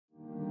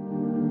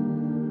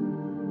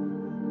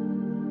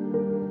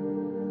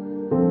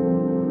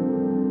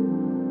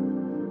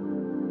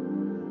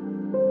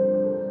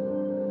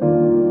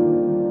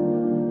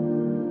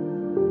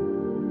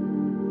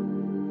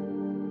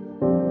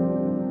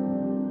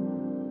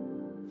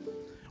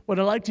what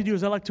I like to do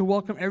is I like to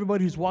welcome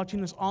everybody who's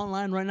watching us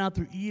online right now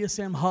through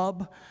ESM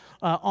Hub,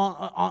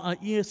 on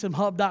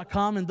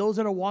ESMHub.com, and those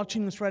that are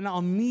watching this right now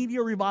on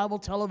Media Revival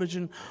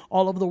Television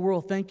all over the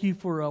world. Thank you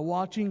for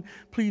watching.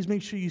 Please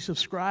make sure you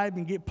subscribe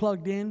and get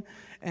plugged in,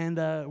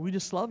 and we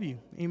just love you.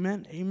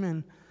 Amen.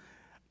 Amen.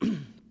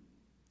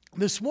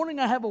 This morning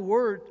I have a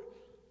word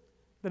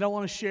that I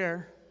want to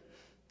share,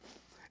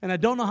 and I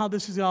don't know how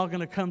this is all going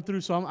to come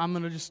through, so I'm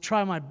going to just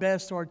try my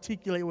best to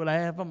articulate what I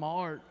have on my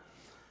heart.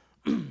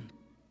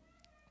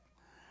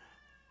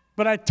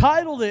 But I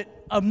titled it,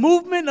 A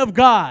Movement of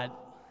God.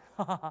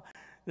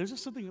 There's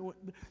just something,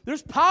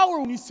 there's power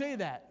when you say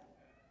that.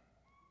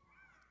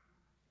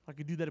 I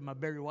could do that in my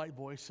Barry White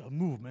voice, a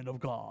movement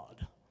of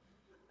God.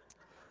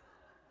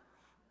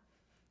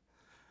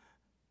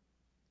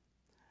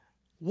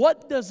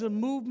 What does a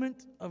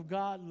movement of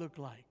God look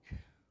like?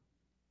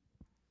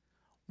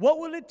 What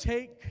will it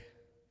take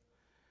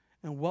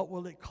and what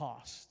will it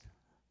cost?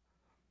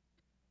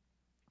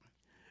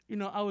 You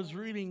know, I was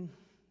reading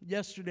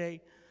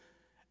yesterday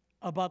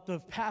about the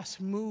past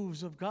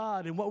moves of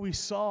God and what we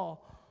saw.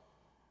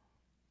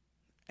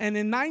 And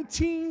in the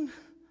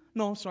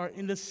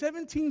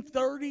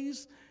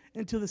 1730s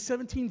into the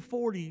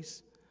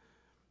 1740s,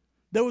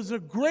 there was a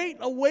great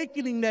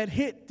awakening that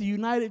hit the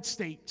United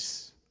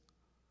States.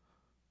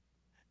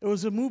 It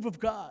was a move of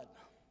God.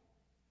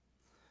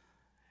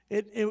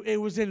 It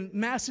was in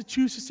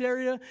Massachusetts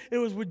area. It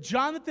was with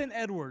Jonathan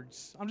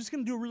Edwards. I'm just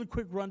going to do a really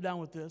quick rundown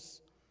with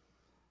this.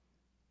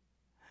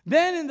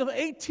 Then in the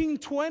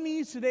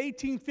 1820s to the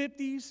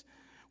 1850s,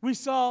 we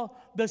saw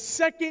the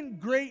Second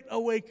Great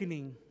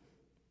Awakening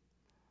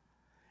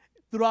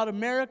throughout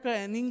America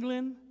and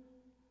England.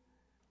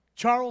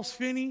 Charles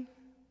Finney.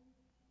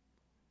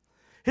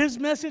 His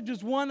message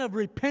was one of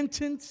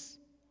repentance.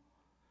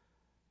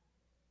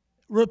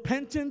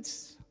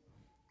 Repentance.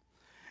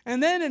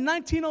 And then in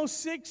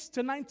 1906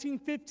 to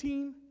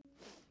 1915,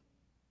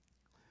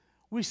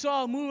 we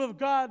saw a move of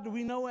God that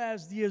we know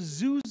as the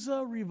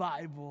Azusa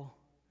Revival.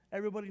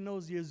 Everybody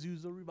knows the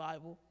Azusa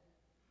Revival.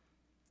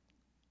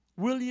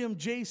 William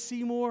J.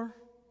 Seymour.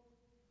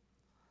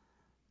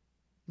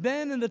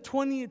 Then in the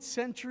 20th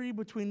century,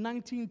 between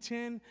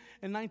 1910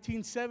 and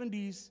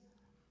 1970s,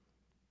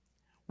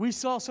 we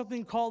saw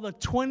something called the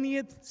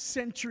 20th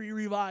Century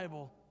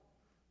Revival.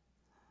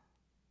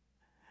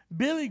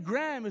 Billy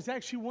Graham is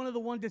actually one of the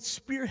ones that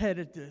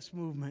spearheaded this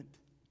movement.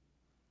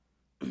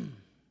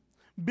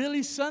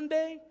 Billy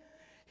Sunday,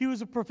 he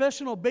was a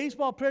professional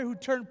baseball player who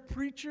turned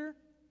preacher.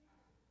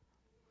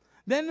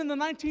 Then in the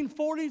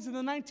 1940s and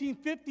the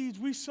 1950s,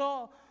 we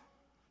saw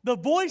the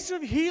Voice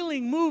of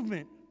Healing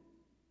movement.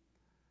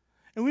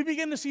 And we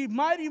began to see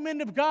mighty men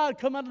of God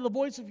come out of the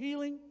Voice of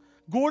Healing.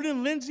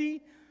 Gordon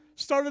Lindsay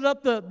started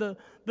up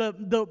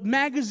the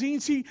magazine.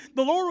 See,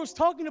 the Lord was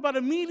talking about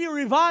a media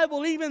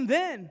revival even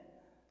then.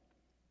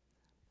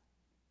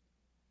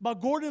 But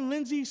Gordon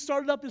Lindsay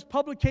started up his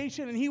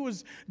publication, and he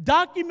was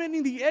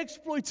documenting the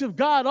exploits of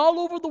God all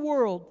over the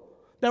world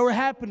that were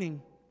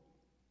happening.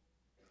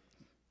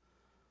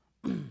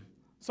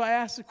 So I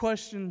asked the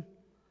question,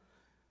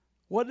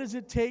 what does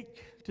it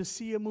take to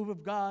see a move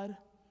of God,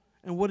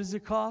 and what does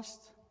it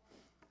cost?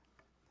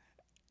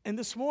 And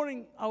this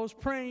morning, I was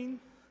praying,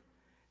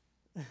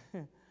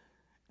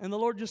 and the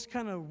Lord just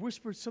kind of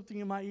whispered something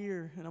in my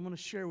ear, and I'm going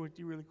to share with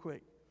you really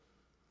quick.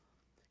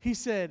 He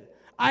said,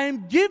 I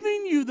am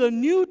giving you the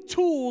new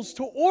tools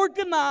to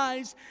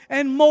organize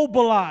and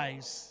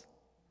mobilize.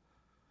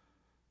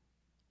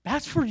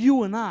 That's for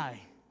you and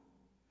I.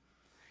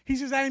 He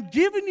says, I am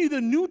giving you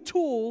the new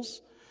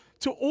tools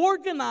to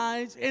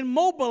organize and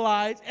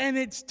mobilize, and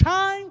it's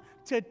time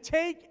to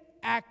take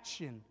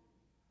action.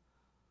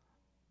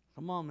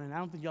 Come on, man. I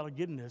don't think y'all are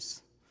getting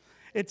this.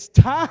 It's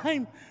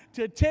time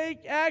to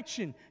take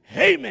action.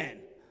 Amen.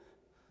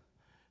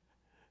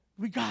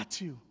 We got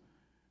to.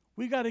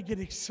 We got to get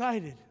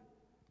excited.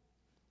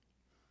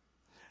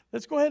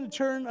 Let's go ahead and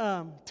turn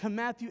to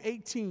Matthew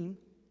 18.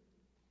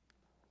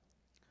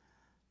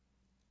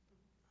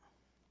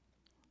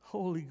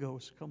 Holy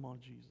Ghost, come on,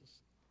 Jesus.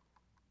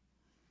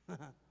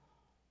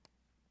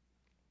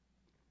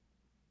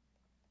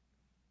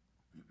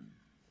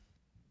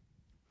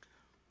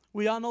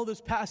 We all know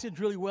this passage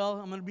really well.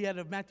 I'm going to be out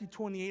of Matthew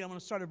 28. I'm going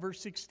to start at verse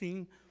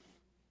 16.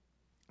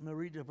 I'm going to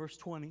read to verse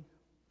 20.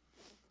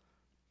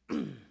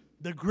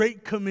 The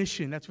Great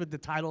Commission. That's what the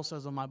title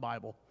says on my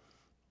Bible.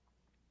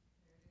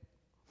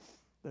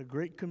 The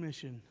Great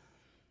Commission.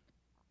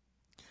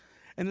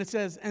 And it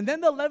says, and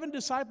then the 11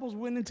 disciples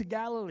went into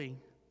Galilee,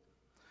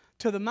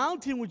 to the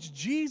mountain which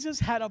Jesus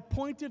had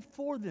appointed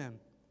for them.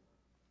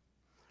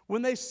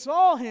 When they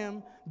saw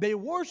him, they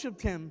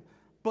worshiped him,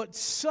 but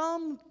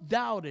some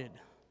doubted.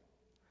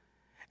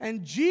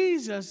 And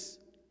Jesus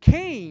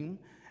came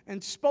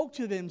and spoke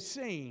to them,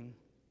 saying,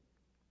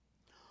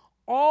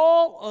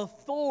 all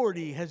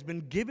authority has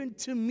been given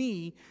to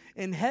me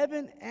in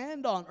heaven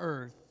and on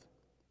earth.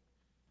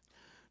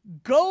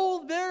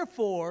 Go,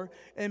 therefore,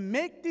 and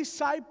make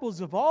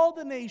disciples of all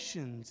the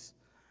nations,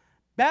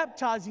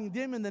 baptizing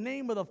them in the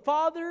name of the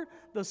Father,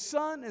 the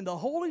Son, and the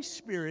Holy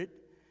Spirit,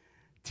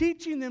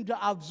 teaching them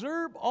to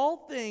observe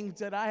all things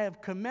that I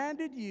have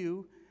commanded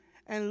you.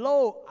 And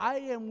lo, I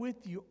am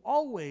with you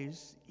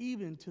always,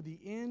 even to the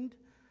end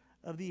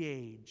of the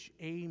age.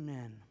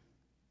 Amen.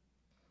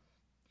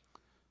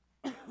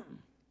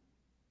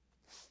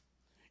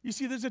 You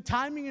see, there's a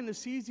timing and a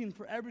season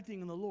for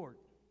everything in the Lord.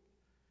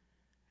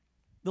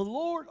 The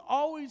Lord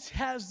always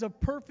has the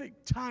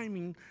perfect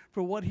timing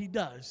for what He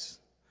does.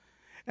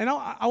 And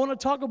I want to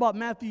talk about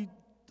Matthew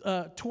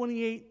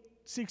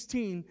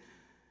 28:16,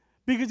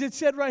 because it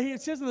said right here,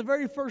 it says in the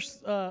very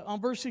first,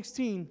 on verse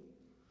 16,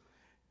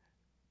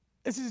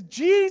 it says,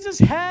 Jesus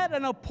had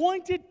an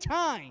appointed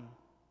time.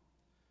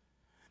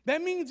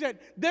 That means that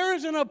there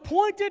is an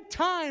appointed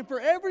time for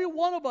every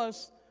one of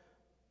us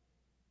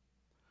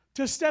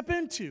to step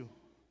into.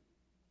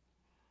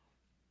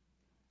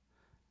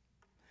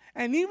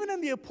 And even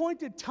in the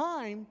appointed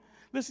time,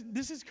 listen,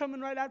 this is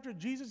coming right after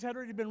Jesus had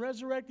already been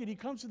resurrected. He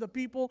comes to the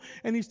people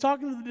and He's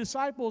talking to the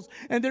disciples,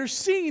 and they're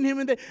seeing Him,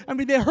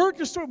 and they heard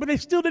the story, but they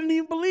still didn't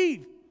even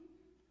believe.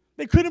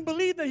 They couldn't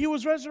believe that He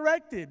was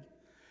resurrected.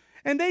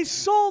 And they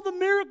saw the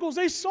miracles.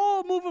 They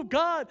saw a move of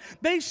God.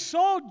 They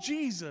saw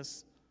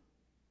Jesus.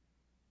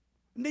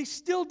 And they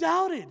still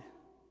doubted.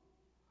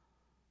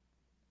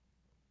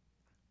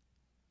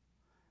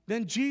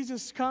 Then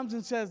Jesus comes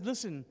and says,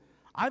 listen,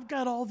 I've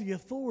got all the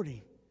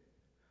authority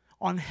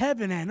on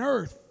heaven and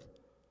earth.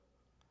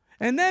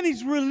 And then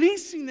He's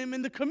releasing them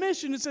in the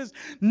commission. It says,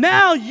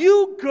 now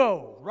you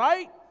go,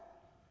 right?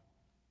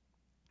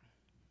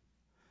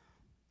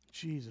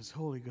 Jesus,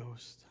 Holy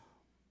Ghost.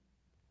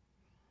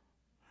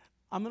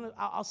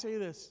 I'll say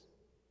this.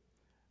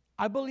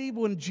 I believe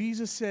when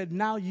Jesus said,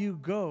 now you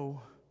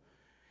go,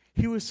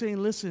 He was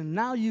saying, listen,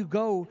 now you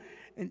go,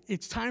 and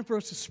it's time for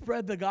us to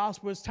spread the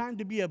gospel. It's time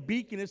to be a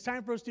beacon. It's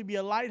time for us to be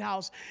a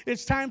lighthouse.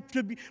 It's time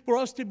for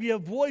us to be a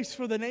voice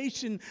for the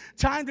nation.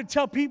 Time to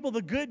tell people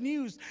the good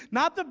news.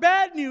 Not the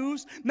bad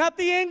news, not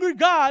the angry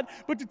God,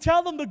 but to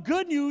tell them the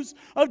good news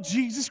of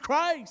Jesus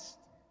Christ.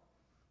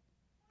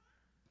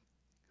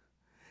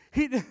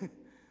 He didn't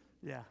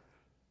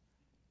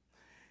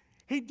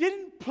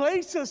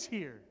place us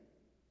here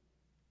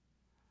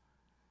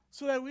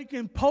so that we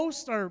can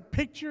post our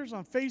pictures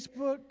on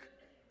Facebook.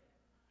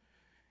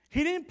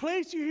 He didn't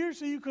place you here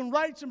so you can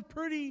write some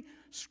pretty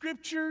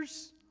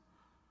scriptures.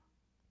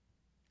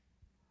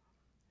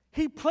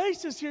 He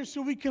placed us here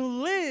so we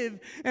can live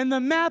in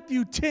the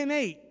Matthew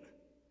 10:8.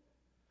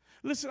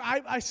 Listen,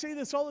 I say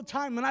this all the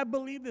time, and I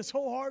believe this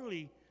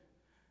wholeheartedly.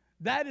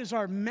 That is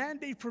our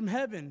mandate from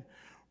heaven.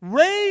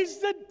 Raise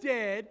the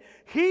dead,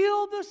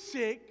 heal the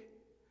sick,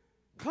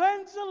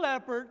 cleanse the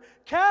leper,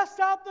 cast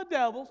out the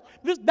devils.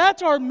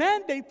 That's our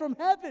mandate from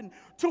heaven,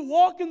 to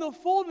walk in the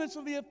fullness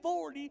of the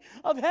authority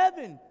of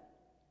heaven.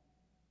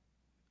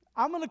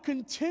 I'm going to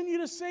continue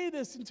to say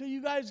this until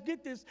you guys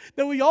get this,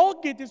 that we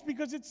all get this,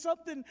 because it's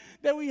something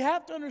that we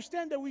have to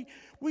understand, that we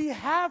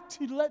have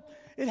to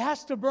it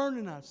has to burn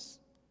in us.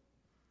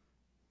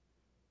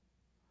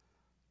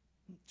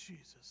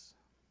 Jesus.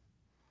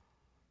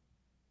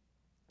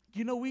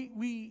 You know,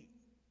 we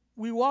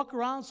walk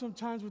around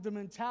sometimes with the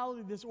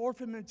mentality, this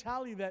orphan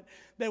mentality,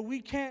 that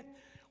we can't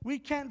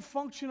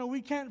function or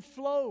we can't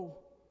flow.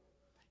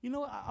 You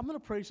know, I'm going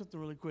to pray something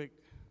really quick.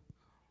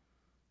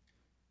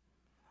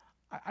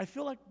 I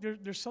feel like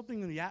there's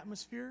something in the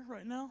atmosphere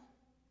right now.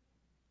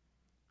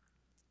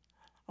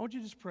 I want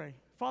you to just pray.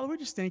 Father, we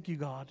just thank you,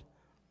 God.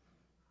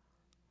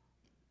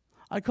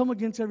 I come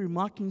against every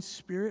mocking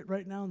spirit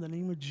right now in the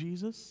name of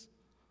Jesus.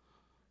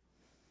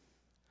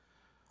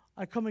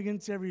 I come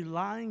against every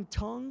lying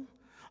tongue.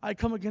 I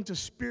come against a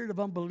spirit of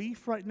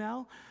unbelief right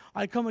now.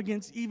 I come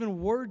against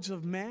even words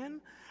of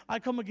man. I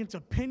come against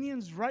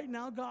opinions right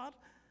now, God.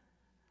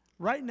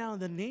 Right now, in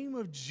the name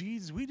of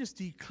Jesus, we just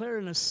declare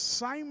an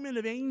assignment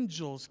of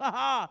angels.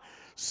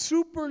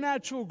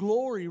 Supernatural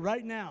glory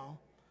right now.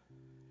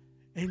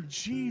 In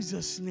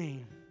Jesus'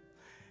 name,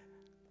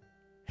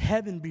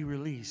 heaven be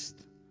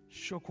released.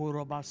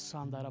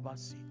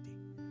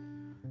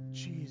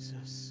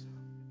 Jesus.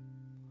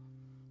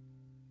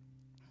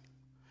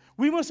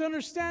 We must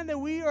understand that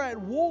we are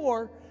at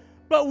war,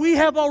 but we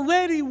have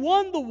already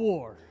won the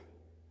war.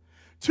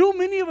 Too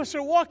many of us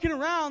are walking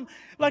around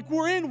like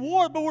we're in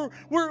war, but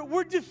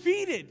we're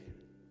defeated.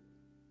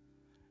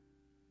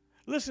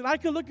 Listen, I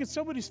can look at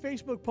somebody's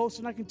Facebook post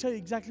and I can tell you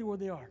exactly where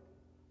they are.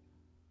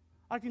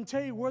 I can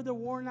tell you where they're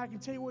warring. I can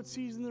tell you what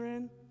season they're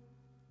in.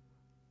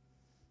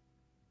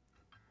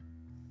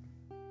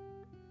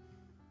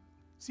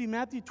 See,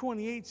 Matthew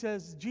 28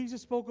 says,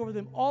 Jesus spoke over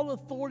them, all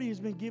authority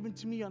has been given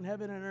to me on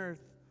heaven and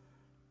earth.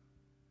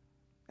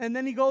 And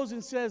then He goes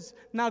and says,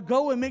 now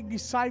go and make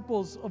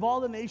disciples of all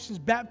the nations,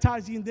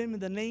 baptizing them in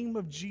the name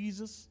of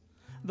Jesus,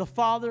 the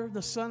Father,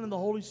 the Son, and the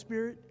Holy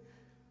Spirit.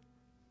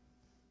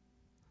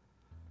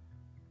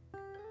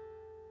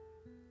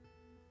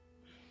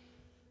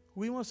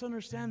 We must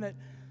understand that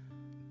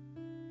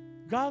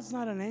God's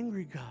not an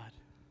angry God.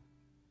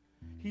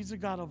 He's a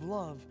God of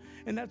love.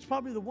 And that's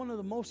probably one of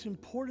the most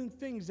important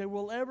things that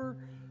we'll ever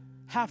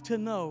have to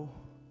know.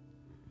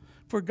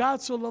 For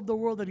God so loved the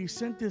world that He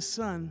sent His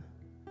Son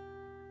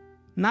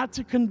not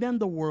to condemn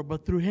the world,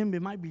 but through him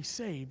it might be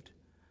saved.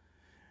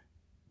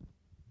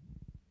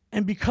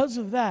 And because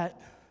of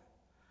that,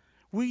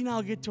 we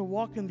now get to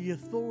walk in the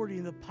authority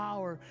and the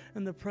power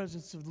and the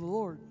presence of the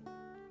Lord.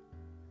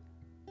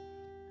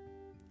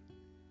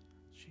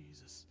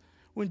 Jesus.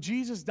 When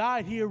Jesus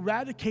died, he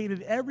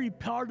eradicated every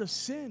part of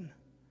sin.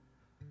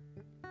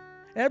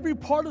 Every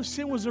part of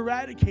sin was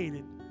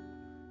eradicated.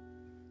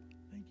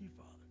 Thank you,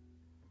 Father.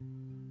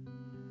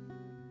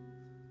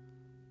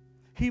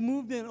 He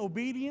moved in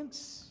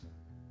obedience.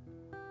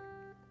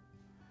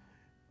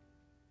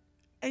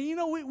 And you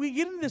know, we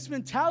get into this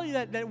mentality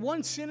that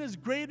one sin is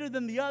greater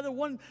than the other.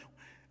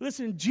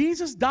 Listen,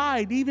 Jesus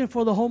died even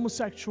for the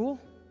homosexual.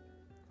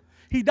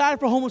 He died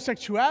for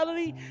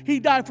homosexuality.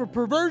 He died for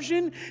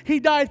perversion. He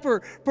died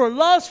for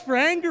lust, for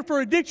anger,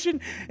 for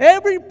addiction.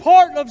 Every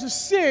part of the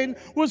sin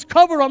was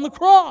covered on the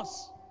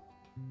cross.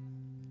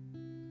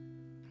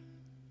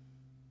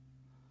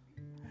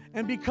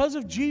 And because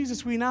of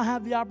Jesus, we now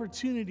have the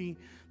opportunity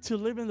to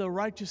live in the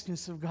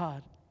righteousness of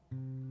God.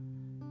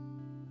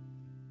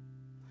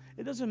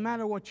 It doesn't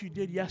matter what you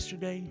did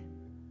yesterday.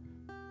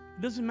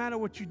 It doesn't matter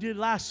what you did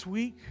last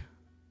week.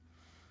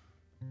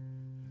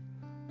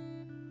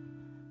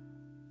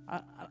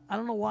 I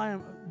don't know why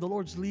the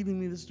Lord's leading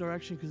me this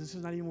direction, because this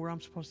is not even where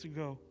I'm supposed to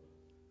go.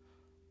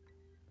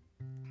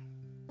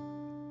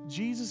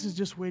 Jesus is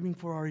just waiting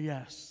for our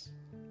yes.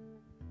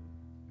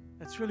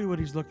 That's really what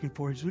he's looking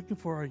for. He's looking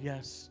for our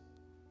yes.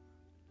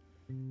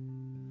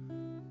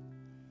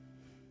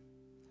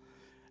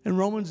 In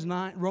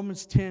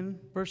Romans 10,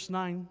 verse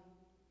 9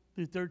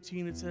 through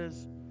 13, it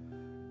says,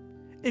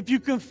 if you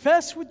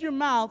confess with your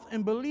mouth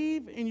and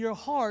believe in your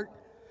heart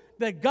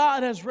that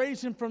God has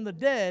raised him from the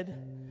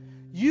dead,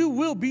 you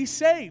will be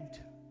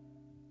saved.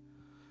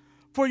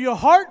 For your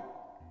heart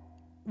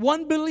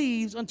one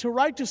believes unto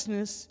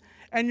righteousness,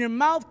 and your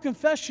mouth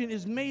confession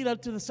is made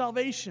unto the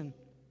salvation.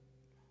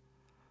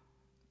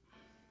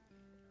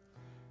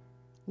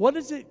 What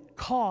does it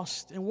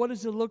cost, and what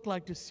does it look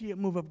like to see a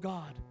move of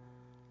God?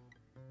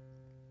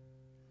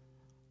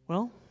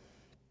 Well,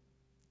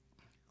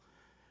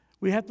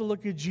 we have to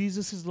look at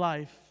Jesus'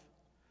 life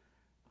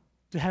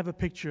to have a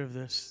picture of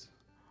this.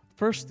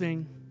 First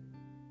thing,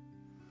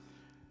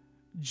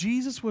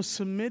 Jesus was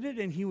submitted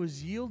and he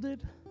was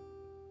yielded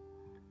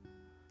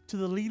to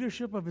the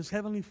leadership of his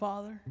heavenly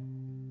Father.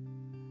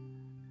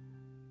 And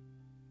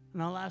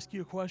I'll ask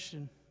you a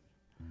question.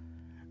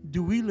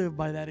 Do we live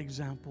by that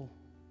example?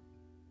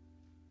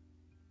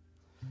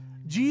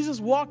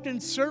 Jesus walked in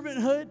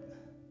servanthood.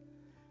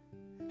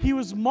 He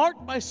was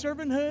marked by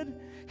servanthood.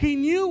 He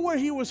knew where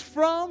he was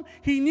from.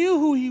 He knew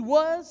who he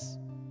was.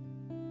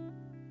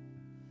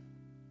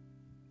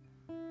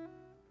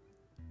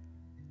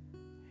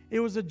 It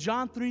was a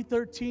John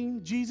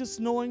 3:13. Jesus,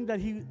 knowing that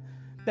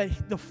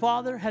the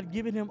Father had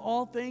given him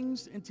all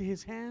things into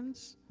his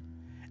hands,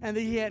 and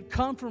that he had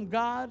come from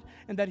God,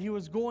 and that he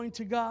was going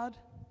to God.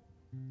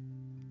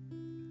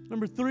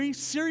 Number 3,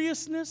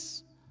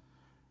 seriousness.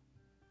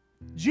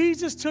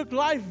 Jesus took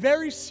life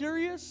very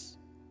serious.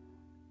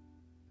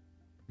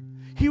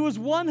 He was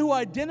one who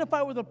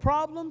identified with the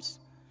problems.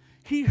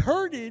 He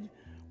hurted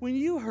when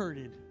you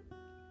hurted.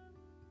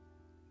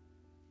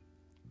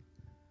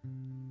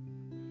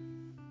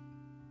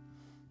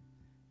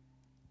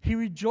 He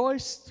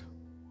rejoiced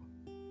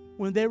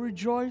when they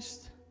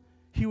rejoiced.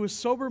 He was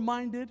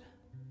sober-minded.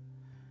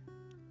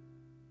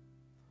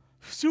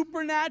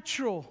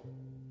 Supernatural.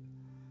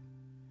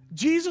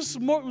 Jesus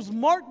was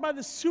marked by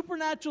the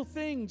supernatural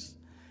things.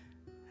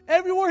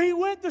 Everywhere he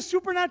went, the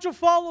supernatural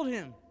followed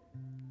him.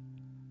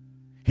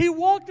 He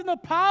walked in the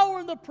power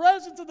and the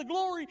presence of the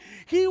glory.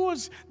 He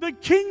was the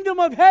kingdom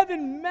of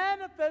heaven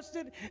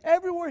manifested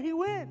everywhere he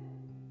went.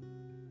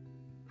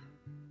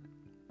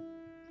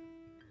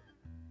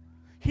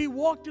 He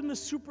walked in the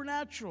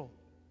supernatural.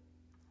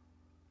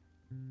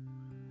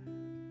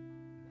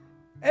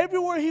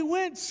 Everywhere he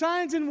went,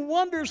 signs and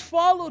wonders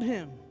followed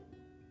him.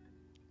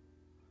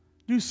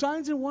 Do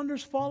signs and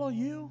wonders follow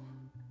you?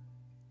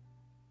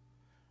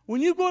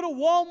 When you go to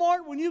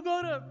Walmart, when you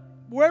go to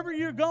wherever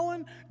you're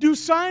going, do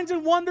signs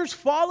and wonders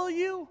follow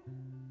you?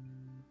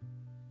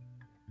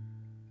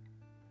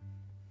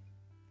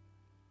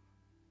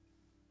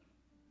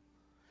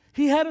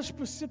 He had a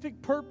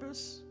specific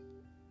purpose.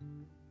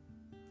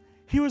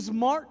 He was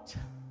marked.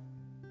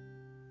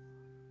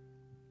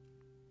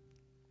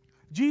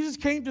 Jesus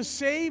came to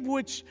save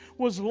which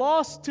was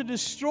lost, to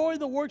destroy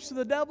the works of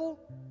the devil.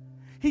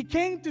 He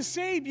came to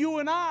save you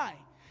and I.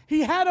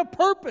 He had a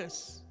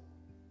purpose.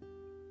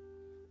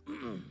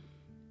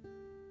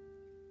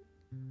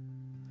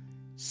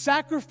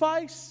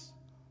 Sacrifice.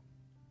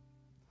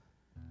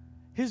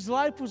 His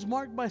life was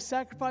marked by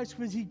sacrifice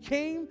because he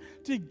came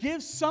to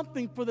give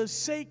something for the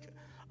sake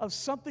of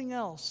something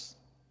else.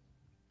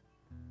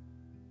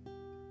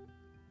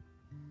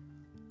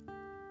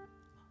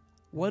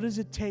 What does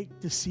it take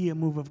to see a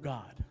move of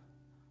God?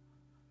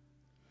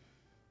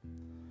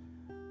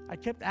 I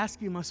kept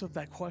asking myself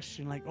that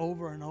question like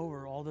over and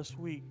over all this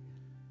week.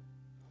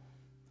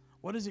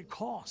 What does it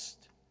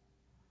cost?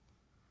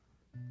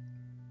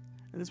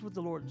 And this is what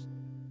the Lord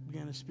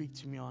began to speak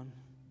to me on.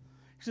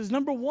 He says,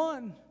 number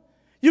one,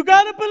 you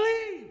got to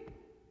believe.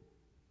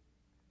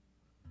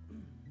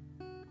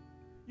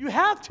 You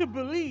have to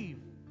believe.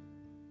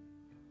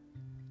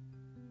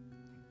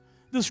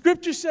 The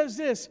scripture says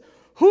this,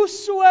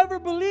 whosoever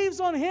believes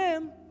on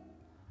him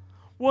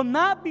will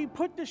not be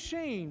put to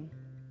shame,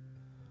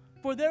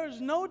 for there is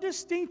no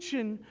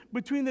distinction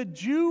between the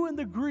Jew and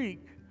the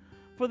Greek,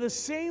 for the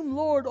same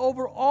Lord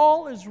over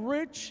all is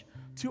rich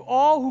to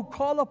all who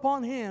call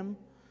upon him,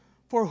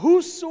 for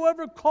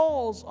whosoever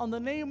calls on the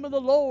name of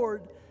the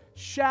Lord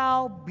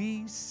shall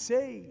be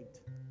saved.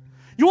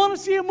 You want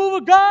to see a move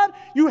of God?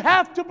 You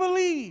have to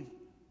believe.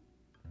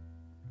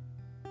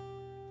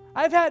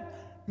 I've had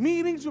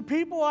meetings with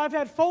people. I've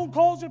had phone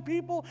calls with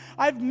people.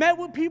 I've met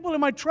with people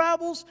in my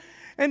travels.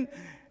 And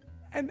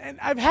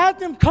I've had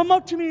them come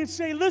up to me and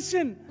say,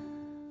 listen,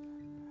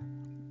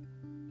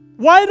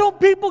 why don't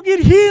people get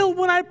healed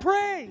when I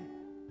pray?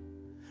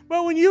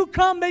 But when you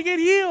come, they get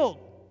healed.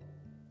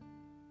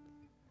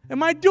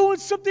 Am I doing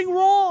something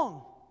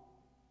wrong?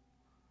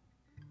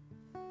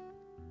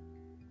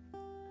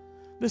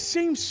 The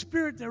same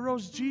Spirit that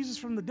rose Jesus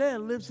from the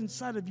dead lives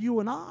inside of you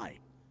and I.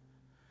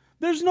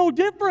 There's no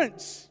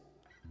difference.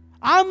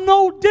 I'm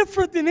no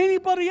different than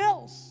anybody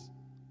else.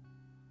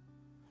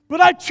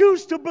 But I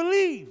choose to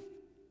believe.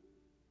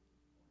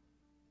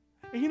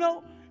 And you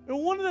know,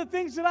 one of the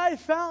things that I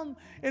found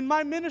in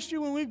my ministry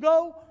when we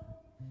go,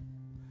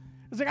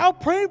 it's like I'll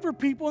pray for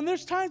people, and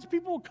there's times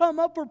people will come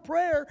up for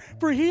prayer,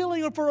 for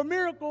healing, or for a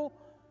miracle,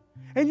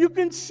 and you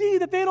can see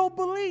that they don't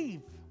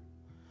believe.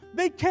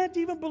 They can't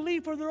even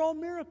believe for their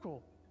own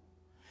miracle.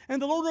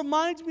 And the Lord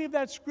reminds me of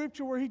that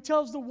scripture where He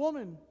tells the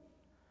woman,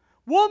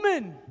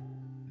 woman,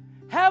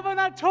 haven't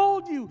I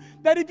told you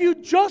that if you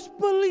just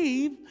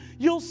believe,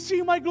 you'll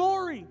see my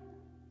glory?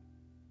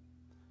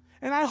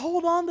 And I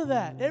hold on to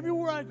that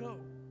everywhere I go.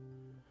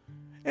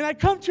 And I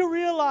come to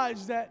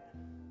realize that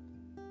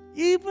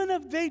even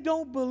if they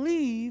don't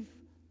believe,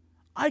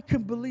 I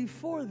can believe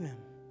for them.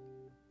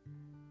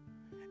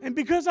 And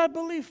because I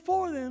believe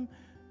for them,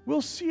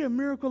 we'll see a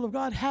miracle of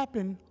God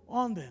happen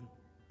on them.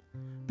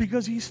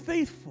 Because He's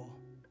faithful.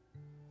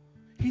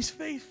 He's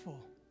faithful.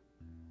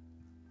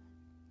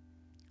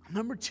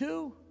 Number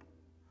two,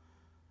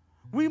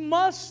 we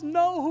must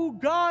know who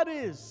God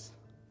is.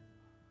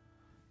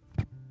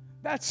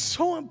 That's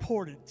so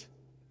important.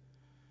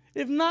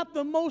 If not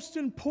the most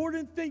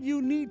important thing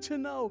you need to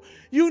know.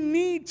 You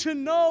need to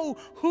know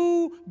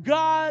who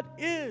God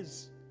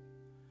is.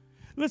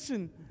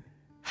 Listen,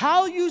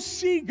 how you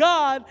see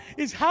God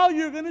is how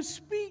you're going to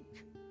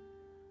speak.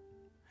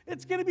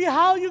 It's going to be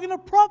how you're going to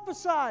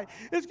prophesy.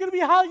 It's going to be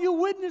how you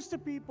witness to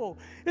people.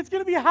 It's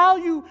going to be how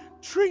you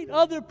treat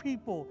other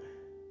people.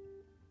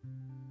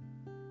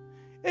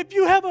 If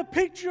you have a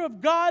picture of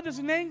God as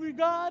an angry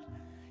God,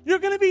 you're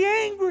going to be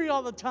angry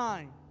all the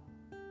time.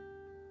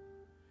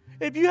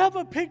 If you have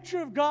a picture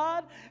of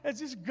God as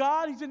this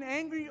God, He's an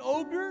angry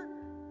ogre,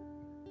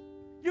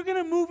 you're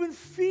going to move in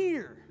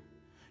fear.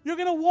 You're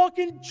going to walk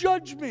in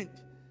judgment.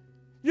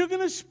 You're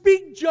going to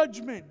speak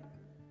judgment.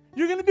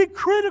 You're going to be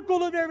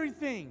critical of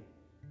everything.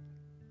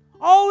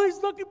 Always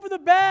looking for the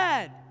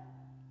bad.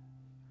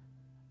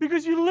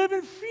 Because you live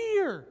in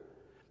fear,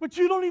 but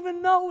you don't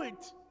even know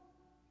it.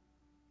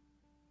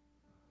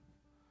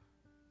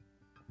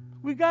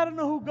 We got to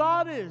know who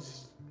God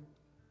is.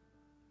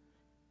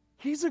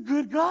 He's a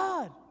good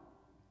God.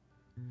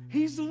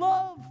 He's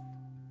love.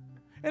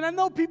 And I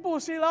know people will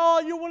say,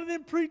 oh, you're one of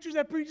them preachers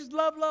that preaches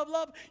love, love,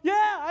 love. Yeah,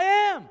 I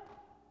am.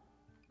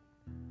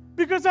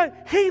 Because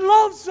He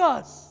loves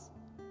us.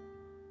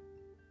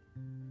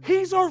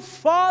 He's our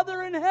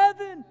Father in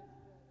heaven.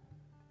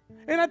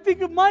 And I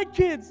think of my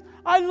kids.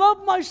 I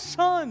love my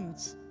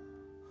sons.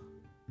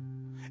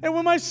 And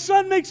when my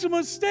son makes a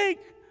mistake,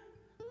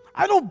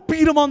 I don't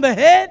beat him on the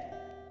head.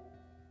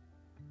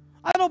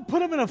 I don't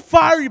put him in a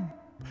fiery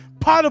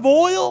pot of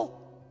oil.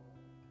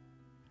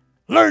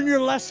 Learn your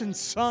lesson,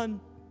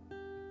 son.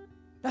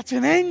 That's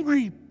an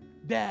angry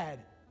dad.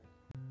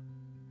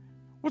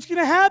 What's going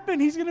to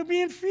happen? He's going to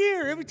be in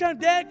fear every time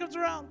dad comes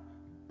around.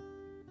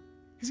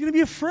 He's going to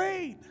be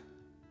afraid.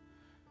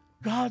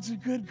 God's a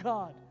good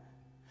God.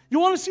 You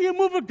want to see a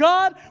move of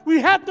God?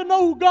 We have to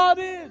know who God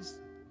is.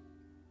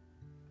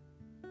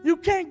 You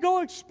can't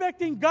go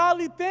expecting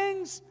godly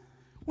things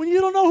when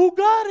you don't know who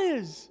God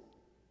is.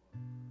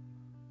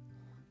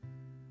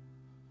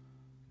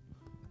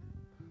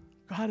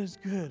 God is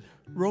good.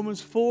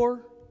 Romans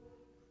 4.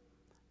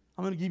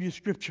 I'm going to give you a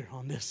scripture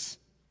on this.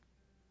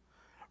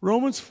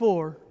 Romans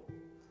 4,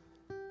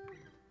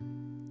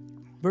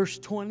 verse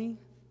 20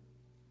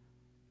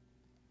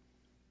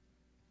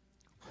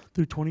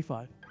 through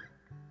 25.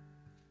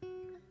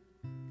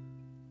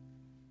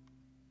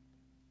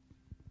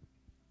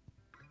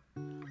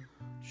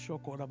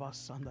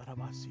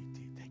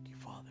 Thank you,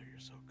 Father. You're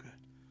so good.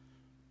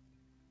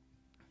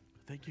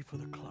 Thank you for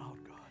the cloud,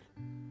 God.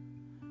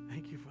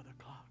 Thank you for the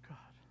cloud, God.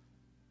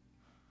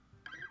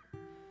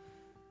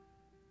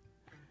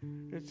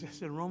 It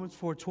says in Romans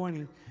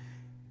 4:20,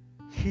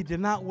 He did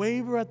not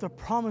waver at the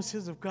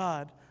promises of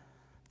God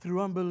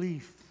through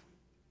unbelief,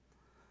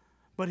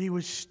 but he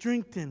was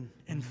strengthened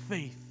in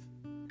faith,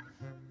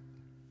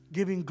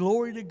 giving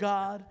glory to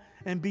God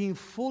and being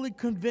fully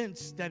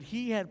convinced that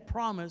he had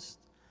promised,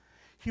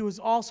 he was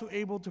also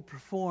able to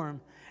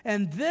perform.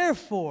 And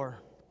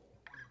therefore,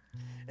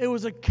 it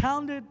was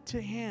accounted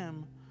to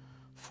him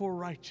for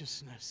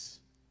righteousness.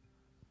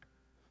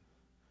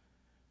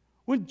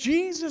 When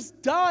Jesus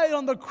died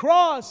on the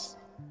cross,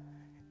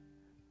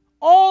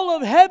 all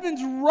of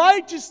heaven's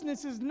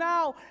righteousness is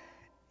now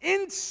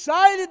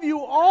inside of you,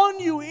 on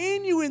you,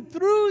 in you, and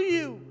through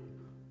you.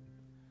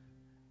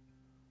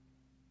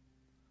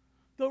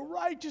 The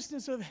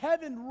righteousness of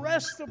heaven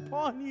rests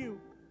upon you.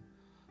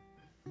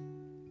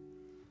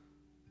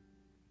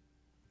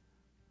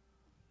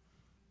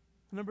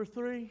 Number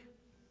 3,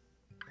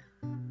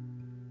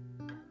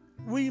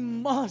 we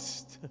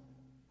must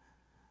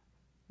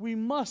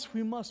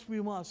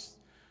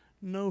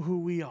know who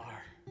we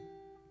are.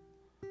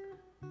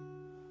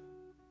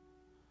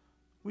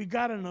 We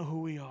got to know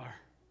who we are.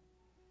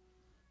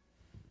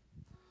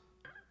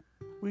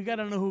 We got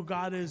to know who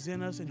God is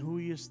in us and who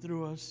he is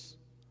through us.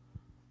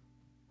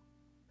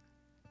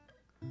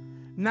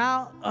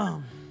 Now,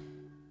 I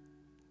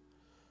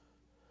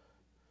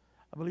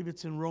believe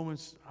it's in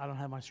Romans. I don't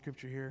have my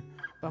scripture here,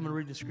 but I'm going to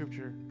read the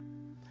scripture.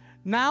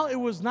 Now it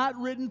was not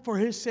written for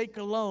his sake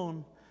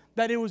alone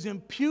that it was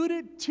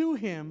imputed to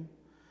him,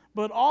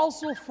 but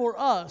also for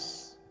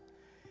us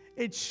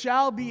it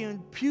shall be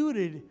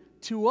imputed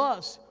to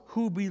us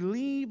who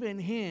believe in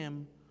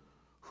him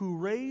who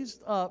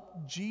raised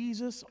up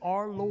Jesus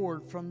our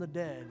Lord from the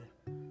dead,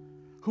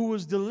 who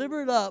was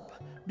delivered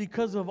up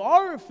because of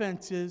our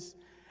offenses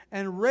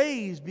and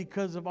raised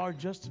because of our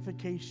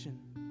justification.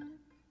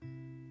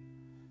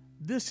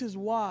 This is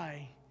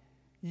why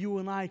you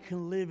and I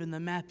can live in the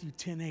Matthew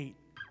 10:8,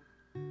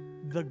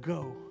 the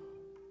go.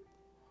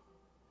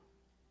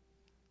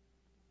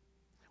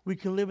 We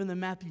can live in the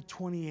Matthew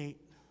 28.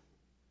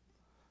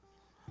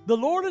 The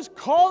Lord is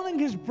calling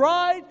his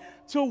bride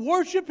to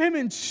worship him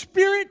in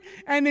spirit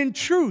and in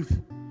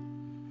truth.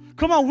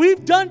 Come on,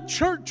 we've done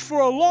church for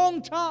a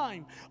long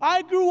time.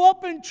 I grew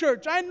up in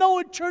church. I know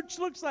what church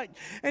looks like.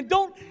 And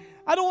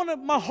I don't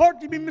want my heart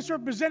to be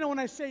misrepresented when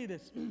I say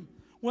this.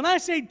 When I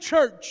say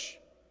church,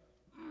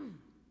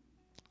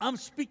 I'm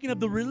speaking of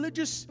the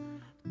religious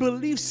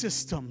belief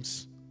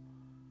systems.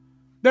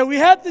 That we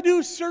have to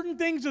do certain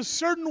things a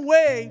certain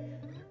way,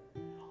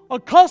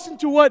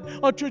 accustomed to what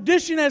a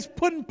tradition has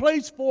put in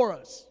place for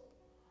us.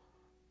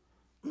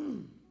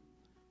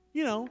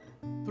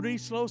 3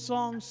 slow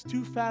songs,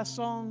 2 fast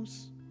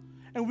songs.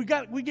 And we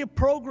get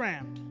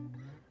programmed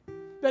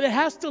that it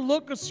has to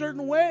look a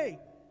certain way.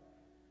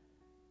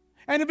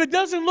 And if it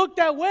doesn't look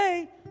that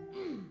way,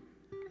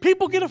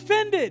 people get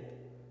offended.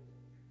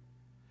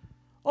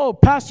 Oh,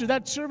 Pastor,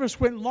 that service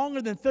went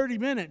longer than 30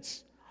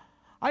 minutes.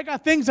 I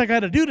got things I got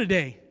to do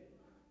today.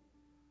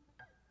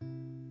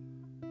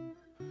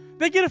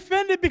 They get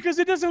offended because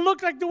it doesn't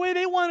look like the way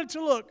they want it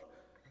to look.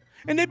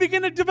 And they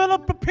begin to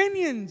develop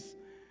opinions.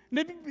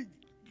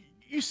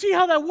 You see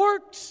how that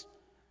works?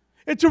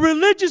 It's a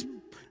religious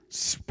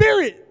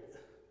spirit.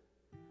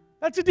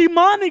 That's a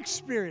demonic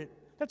spirit.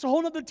 That's a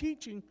whole other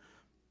teaching.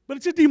 But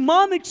it's a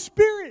demonic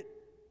spirit.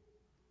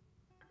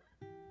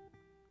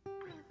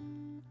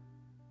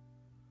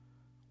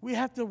 We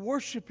have to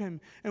worship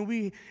him, and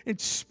we in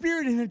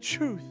spirit and in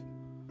truth.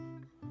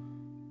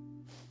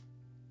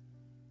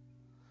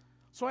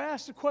 So I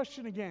ask the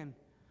question again.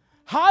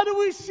 How do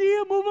we see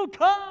a move of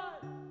God?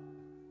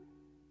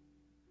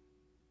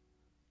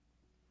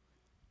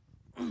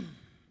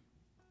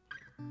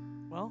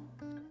 Well,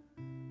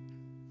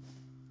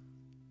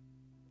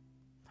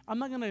 I'm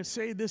not going to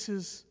say this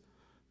is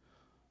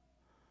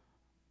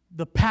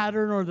the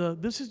pattern or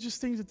this is just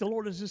things that the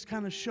Lord has just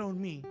kind of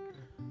shown me.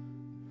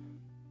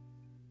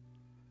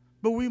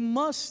 But we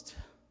must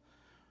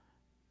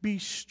be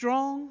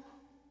strong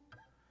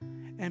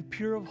and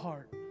pure of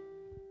heart.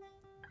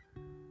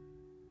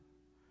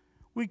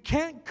 We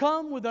can't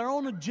come with our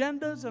own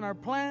agendas and our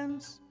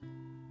plans.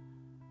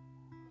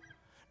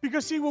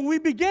 Because see, when we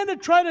begin to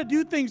try to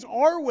do things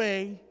our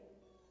way,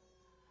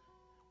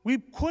 we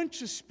quench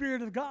the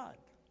Spirit of God.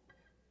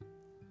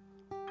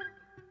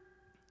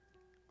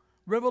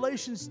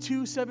 Revelations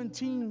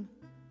 2:17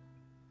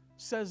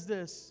 says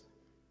this.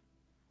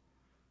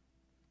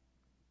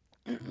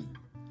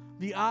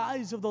 The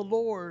eyes of the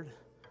Lord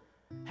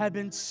have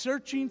been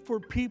searching for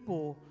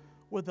people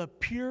with a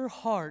pure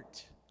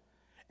heart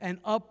and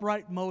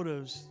upright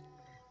motives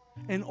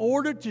in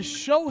order to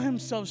show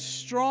himself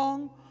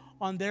strong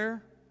on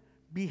their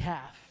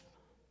behalf.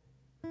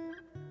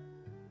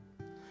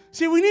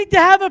 See, we need to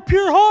have a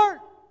pure heart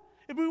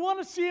if we want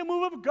to see a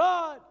move of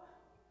God.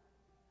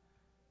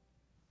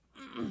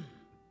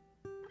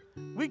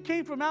 We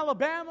came from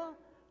Alabama.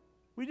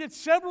 We did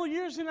several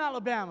years in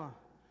Alabama.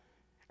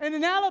 And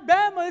in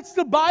Alabama, it's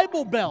the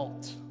Bible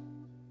Belt.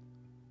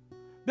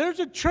 There's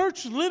a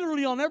church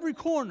literally on every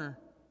corner.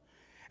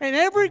 And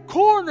every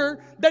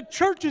corner, that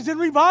church is in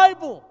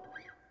revival.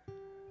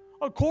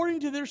 according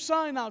to their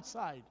sign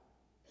outside.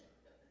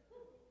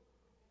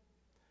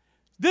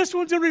 This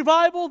one's in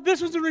revival.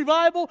 This one's in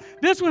revival.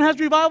 This one has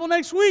revival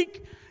next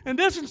week. And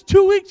this one's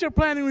 2 weeks they're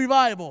planning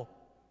revival.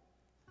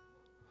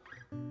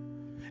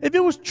 If it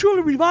was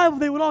truly revival,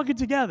 they would all get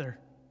together.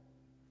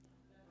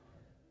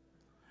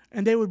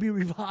 And they would be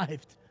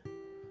revived.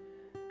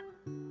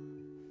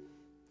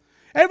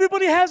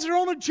 Everybody has their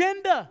own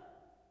agenda.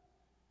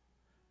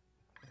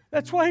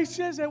 That's why he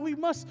says that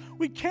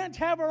we can't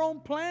have our own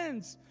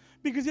plans,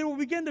 because it will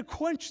begin to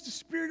quench the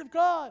Spirit of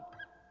God.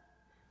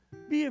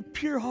 Be of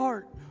pure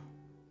heart.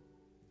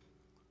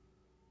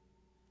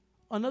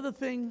 Another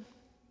thing,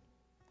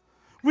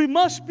 we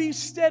must be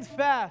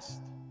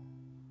steadfast.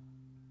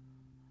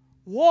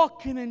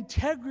 Walk in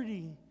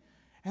integrity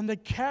and the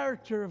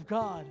character of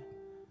God.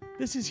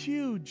 This is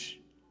huge.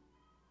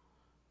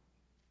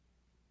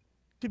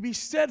 To be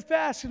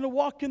steadfast and to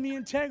walk in the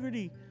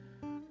integrity.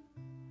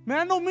 Man,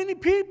 I know many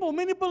people,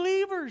 many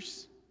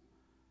believers.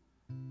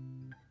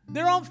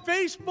 They're on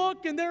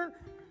Facebook and they're,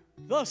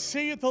 thus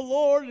saith the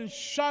Lord, and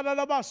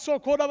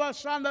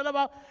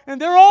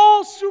they're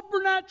all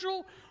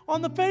supernatural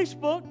on the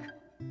Facebook.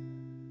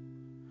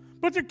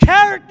 But their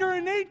character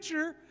and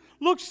nature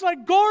looks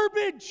like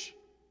garbage.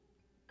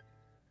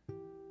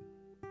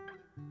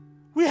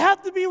 We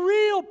have to be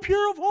real,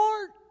 pure of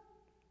heart.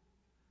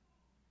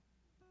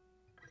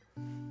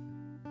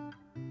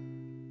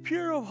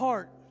 Pure of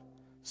heart,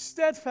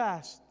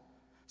 steadfast.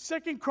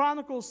 2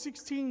 Chronicles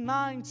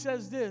 16:9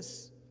 says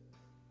this.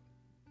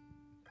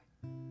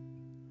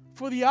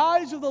 For the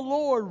eyes of the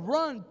Lord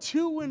run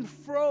to and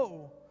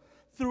fro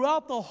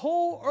throughout the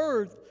whole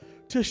earth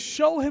to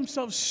show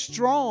himself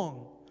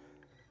strong.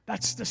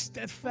 That's the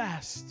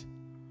steadfast.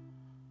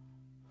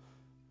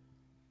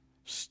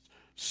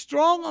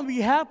 Strong on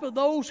behalf of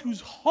those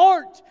whose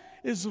heart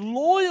is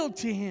loyal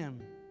to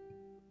him.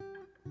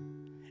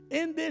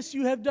 In this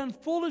you have done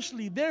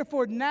foolishly.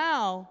 Therefore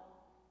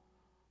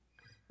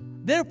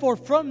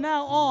from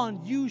now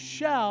on you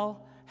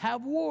shall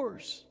have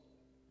wars.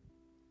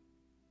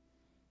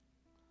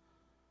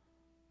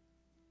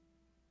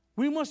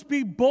 We must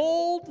be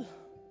bold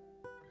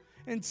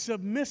and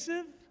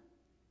submissive.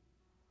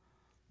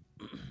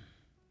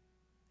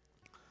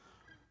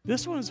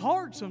 This one is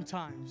hard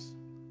sometimes.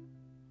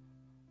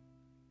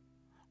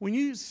 When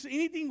you use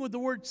anything with the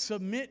word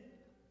submit,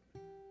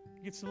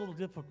 it gets a little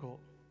difficult.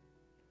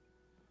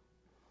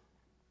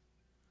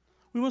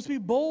 We must be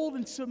bold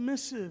and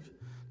submissive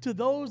to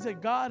those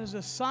that God has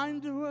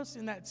assigned to us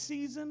in that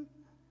season.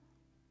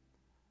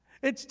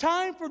 It's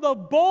time for the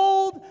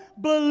bold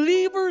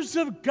believers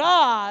of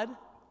God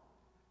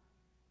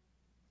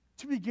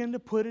to begin to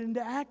put it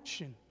into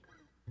action.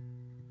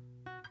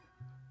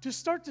 To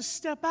start to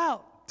step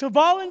out, to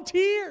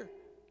volunteer,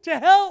 to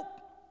help.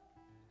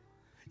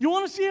 You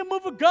want to see a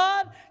move of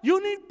God?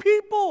 You need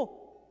people.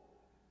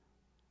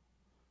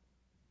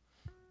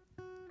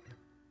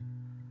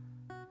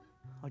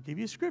 I'll give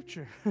you a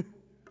scripture. It's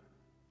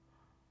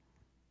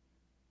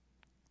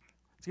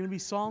going to be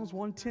Psalms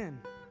 110.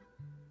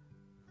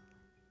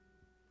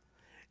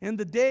 In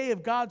the day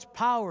of God's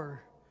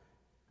power,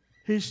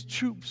 his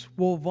troops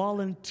will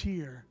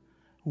volunteer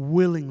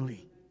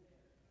willingly.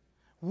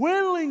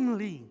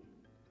 Willingly.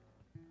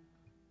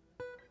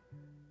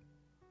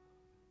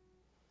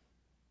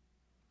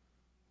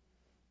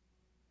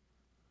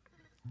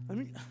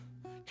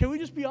 Can we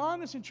just be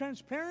honest and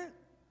transparent?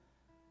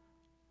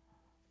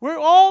 We're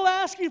all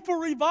asking for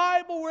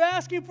revival. We're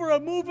asking for a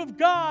move of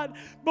God,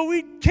 but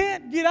we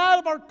can't get out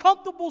of our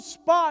comfortable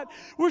spot.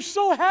 We're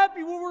so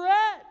happy where we're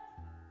at.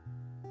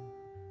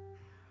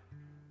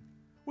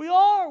 We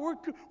are.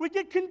 We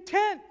get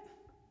content.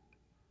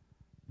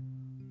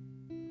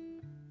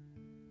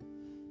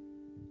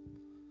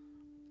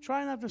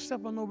 Try not to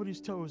step on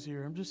nobody's toes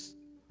here.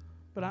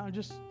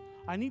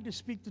 I need to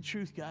speak the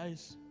truth,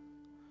 guys.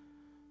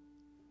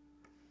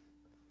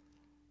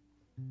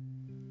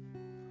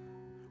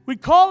 We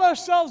call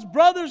ourselves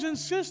brothers and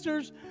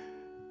sisters,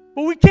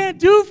 but we can't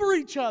do for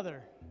each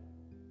other.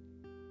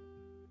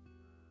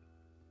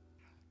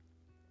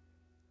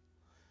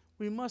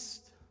 We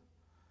must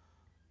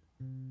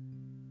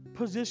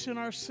position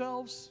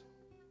ourselves.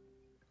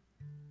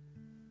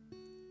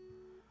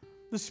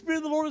 The Spirit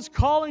of the Lord is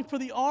calling for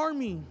the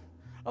army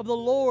of the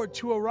Lord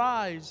to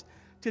arise,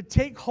 to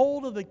take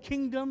hold of the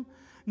kingdom,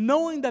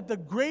 knowing that the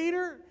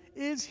greater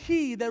is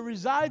He that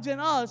resides in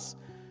us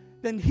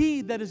than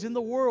he that is in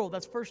the world.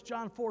 That's 1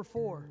 John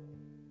 4:4.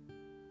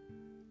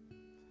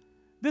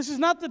 This is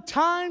not the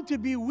time to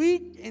be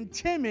weak and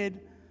timid,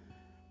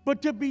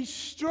 but to be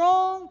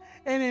strong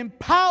and in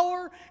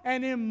power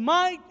and in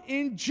might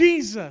in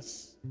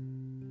Jesus.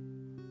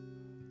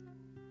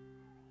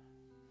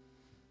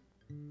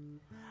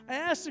 I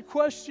asked the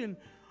question,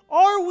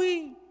 are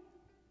we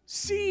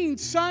seeing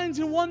signs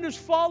and wonders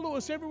follow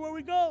us everywhere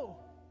we go?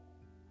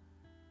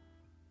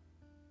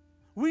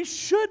 We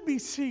should be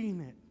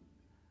seeing it.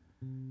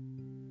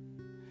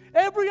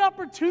 Every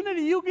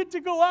opportunity you get to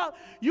go out,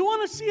 you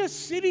want to see a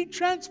city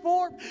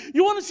transformed,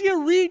 you want to see a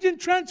region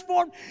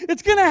transformed,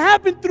 it's going to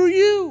happen through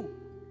you.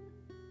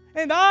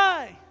 and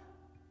I,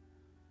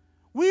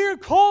 we are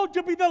called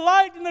to be the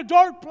light in a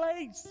dark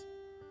place.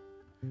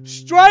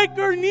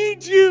 Stryker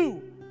needs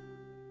you.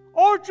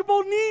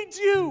 Archibald needs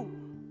you.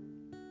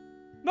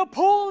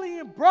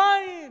 Napoleon,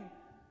 Brian,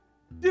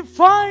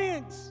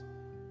 Defiance.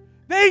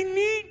 They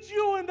need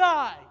you and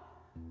I.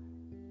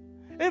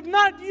 If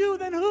not you,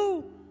 then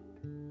who?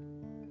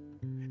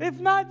 If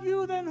not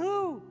you, then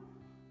who?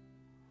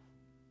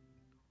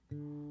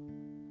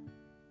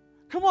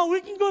 Come on,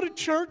 we can go to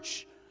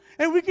church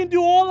and we can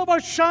do all of our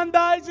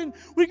shandais and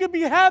we can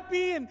be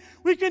happy and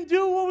we can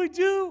do what we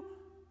do.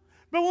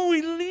 But when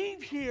we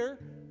leave here,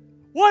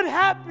 what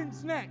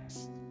happens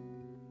next?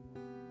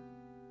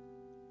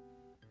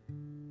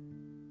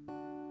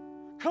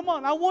 Come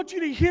on, I want you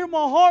to hear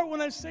my heart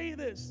when I say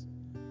this.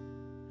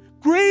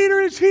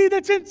 Greater is He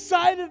that's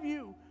inside of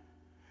you.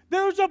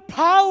 There's a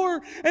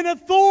power and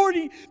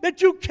authority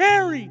that you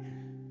carry.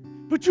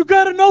 But you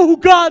got to know who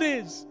God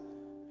is.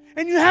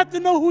 And you have to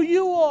know who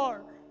you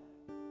are.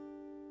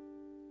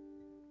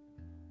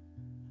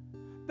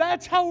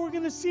 That's how we're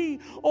going to see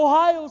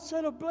Ohio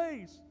set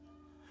ablaze.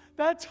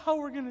 That's how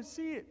we're going to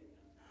see it.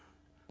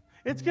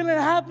 It's going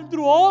to happen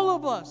through all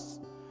of us.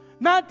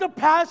 Not the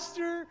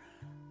pastor,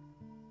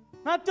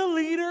 not the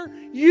leader.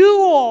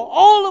 You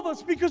all of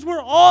us, because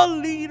we're all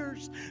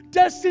leaders,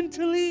 destined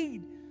to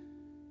lead.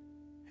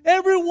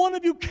 Every one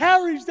of you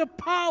carries the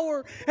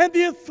power and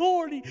the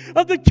authority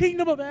of the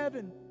kingdom of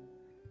heaven.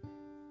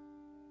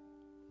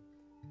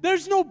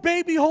 There's no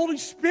baby Holy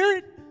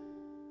Spirit.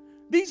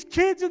 These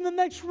kids in the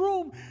next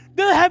room,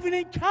 they're having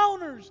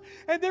encounters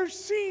and they're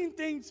seeing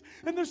things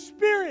in the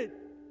Spirit.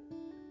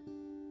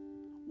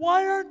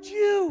 Why aren't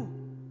you?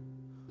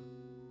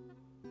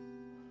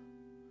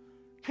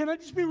 Can I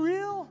just be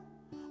real?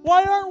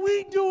 Why aren't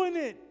we doing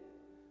it?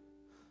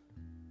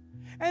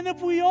 And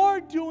if we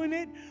are doing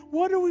it,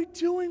 what are we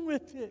doing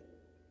with it?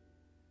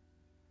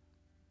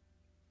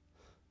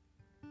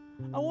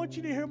 I want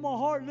you to hear my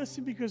heart.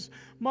 Listen, because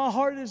my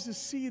heart is to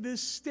see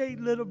this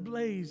state lit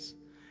ablaze.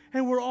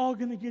 And we're all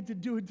going to get to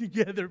do it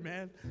together,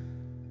 man.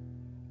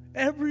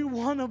 Every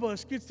one of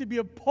us gets to be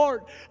a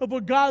part of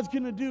what God's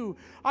going to do.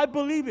 I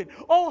believe it.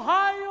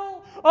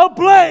 Ohio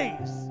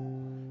ablaze.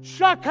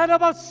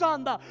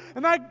 Shakarabasanda.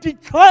 And I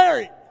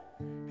declare it.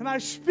 And I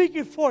speak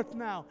it forth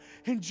now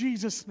in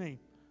Jesus' name.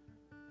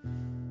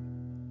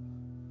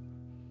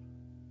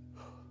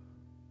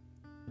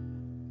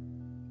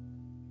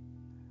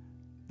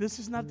 This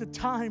is not the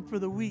time for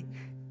the weak.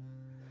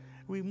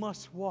 We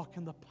must walk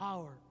in the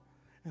power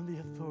and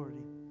the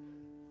authority.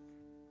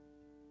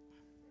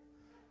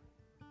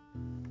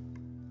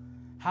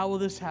 How will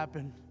this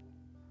happen?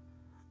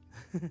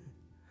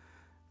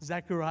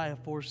 Zechariah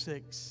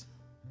 4:6.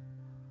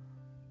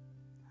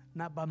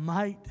 Not by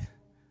might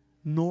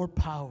nor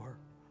power,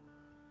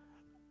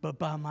 but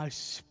by my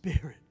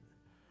Spirit,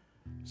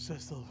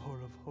 says the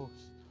Lord of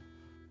hosts.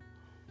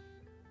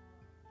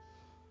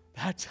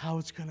 That's how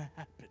it's going to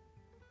happen.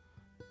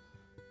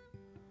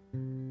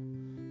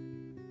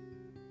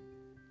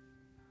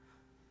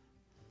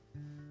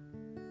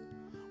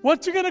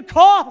 What's it going to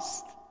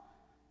cost?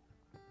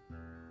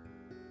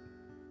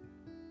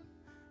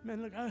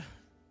 Man, look,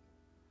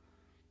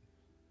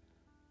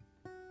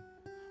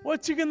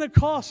 what's it going to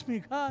cost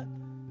me, God?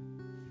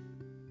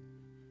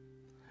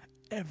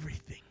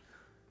 Everything.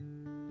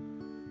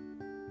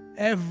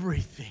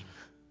 Everything.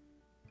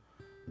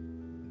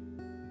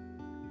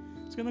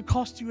 It's going to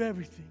cost you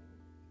everything.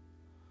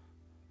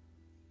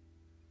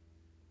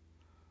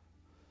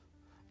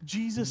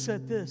 Jesus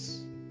said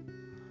this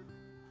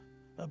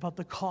about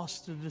the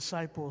cost of the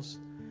disciples.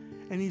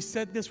 And He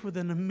said this with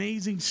an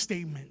amazing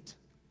statement.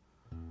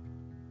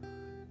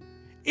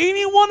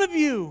 Any one of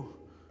you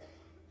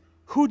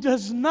who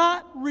does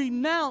not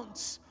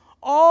renounce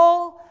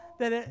all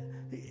that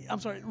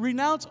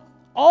renounce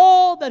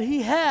all that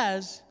he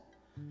has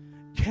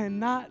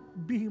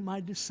cannot be my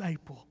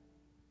disciple.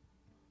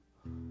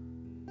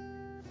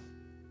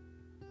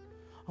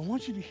 I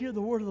want you to hear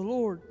the word of the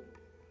Lord.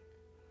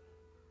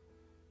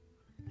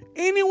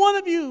 Any one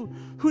of you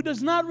who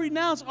does not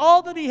renounce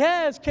all that he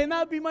has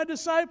cannot be my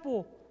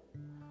disciple.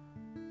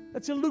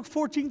 That's in Luke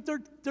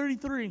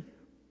 14:33.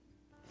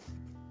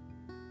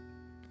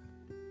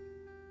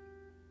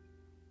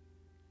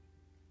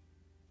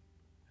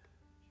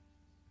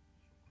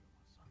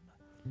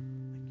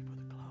 Thank you for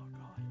the cloud,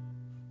 God.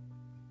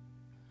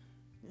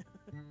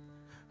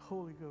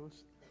 Holy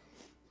Ghost.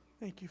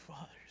 Thank you,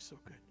 Father. You're so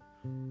good.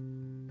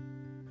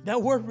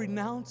 That word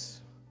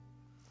renounce,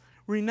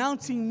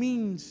 renouncing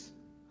means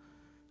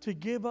to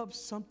give up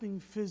something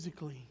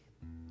physically.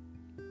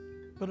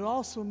 But it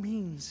also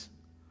means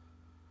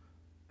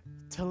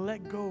to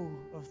let go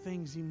of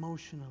things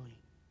emotionally.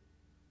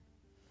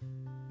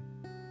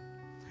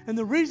 And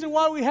the reason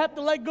why we have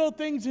to let go of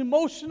things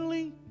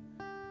emotionally,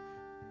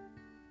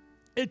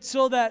 it's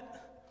so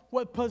that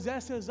what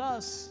possesses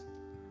us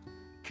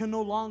can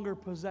no longer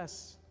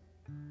possess.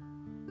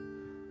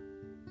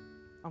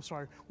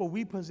 What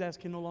we possess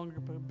can no longer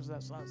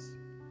possess us.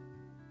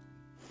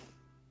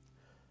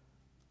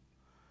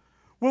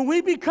 When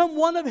we become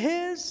one of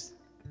His,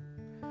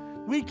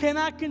 We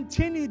cannot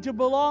continue to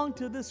belong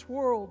to this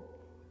world.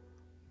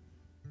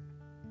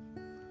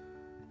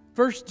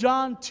 1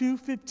 John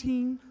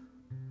 2:15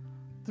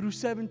 through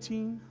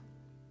 17.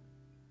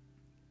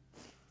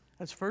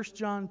 That's 1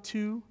 John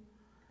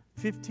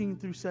 2:15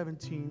 through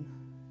 17.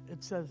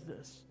 It says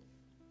this.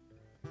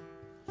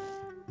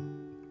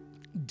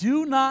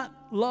 Do not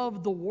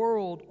love the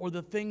world or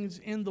the things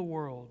in the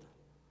world.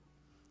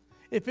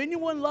 If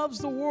anyone loves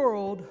the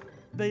world,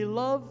 the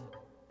love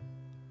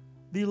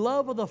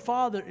of the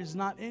Father is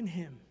not in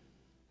him.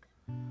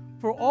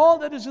 For all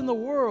that is in the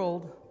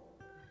world,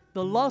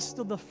 the lust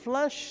of the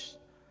flesh,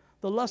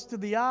 the lust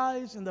of the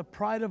eyes, and the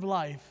pride of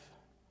life,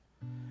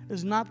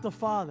 is not the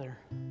Father,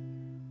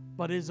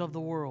 but is of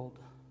the world.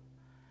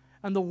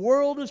 And the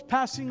world is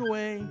passing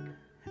away,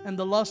 and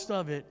the lust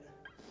of it.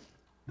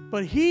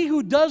 But he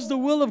who does the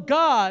will of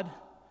God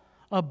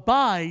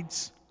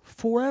abides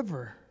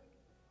forever.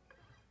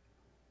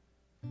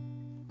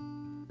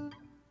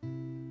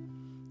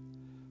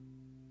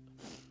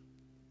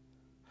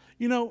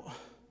 You know,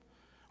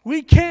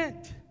 we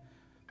can't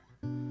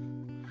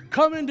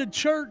come into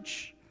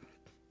church,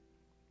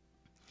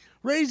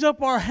 raise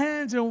up our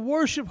hands and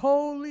worship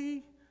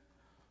holy,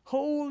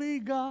 holy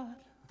God.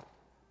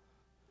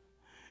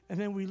 And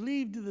then we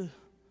leave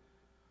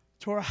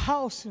to our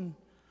house, and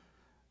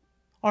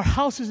our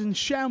house is in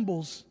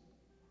shambles.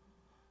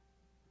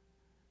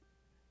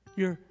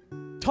 You're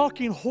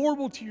talking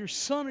horrible to your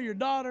son or your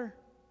daughter.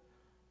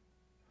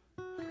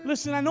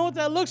 Listen, I know what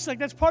that looks like.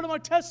 That's part of my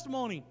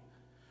testimony.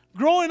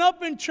 Growing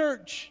up in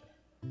church,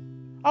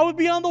 I would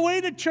be on the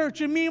way to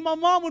church, and me and my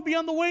mom would be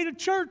on the way to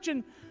church,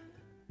 and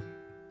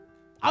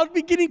I would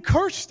be getting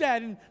cursed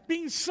at and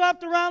being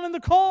slapped around in the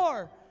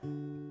car.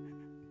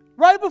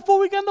 Right before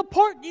we got in the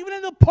park, even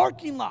in the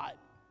parking lot.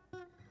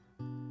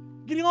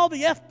 Getting all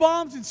the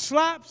F-bombs and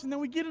slaps, and then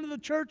we get into the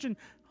church and,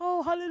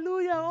 oh,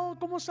 hallelujah, oh,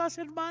 ¿cómo estás,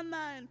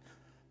 hermana? And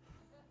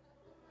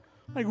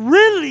like,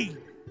 really?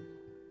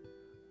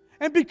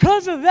 And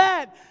because of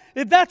that,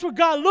 if that's what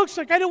God looks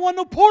like, I didn't want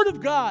no part of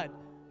God.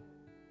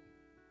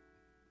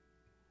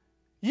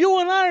 You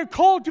and I are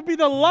called to be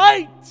the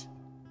light.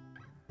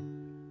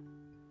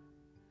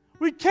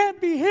 We can't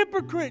be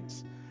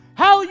hypocrites.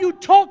 How you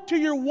talk to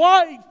your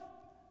wife,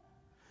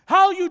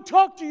 how you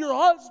talk to your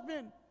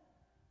husband,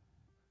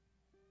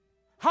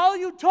 how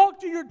you talk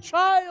to your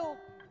child,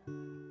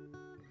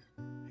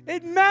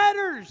 it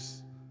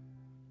matters.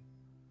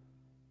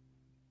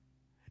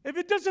 If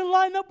it doesn't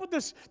line up with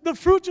the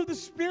fruits of the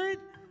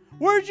Spirit,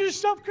 where's your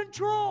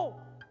self-control?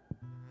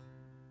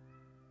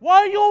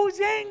 Why are you always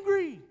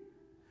angry?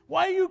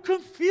 Why are you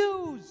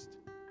confused?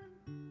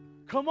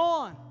 Come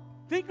on,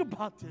 think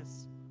about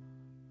this.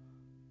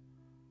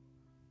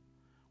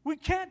 We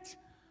can't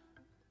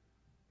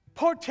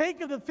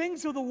partake of the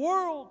things of the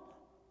world.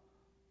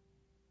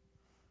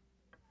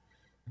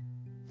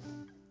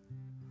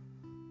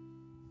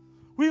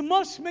 We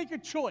must make a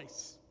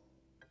choice.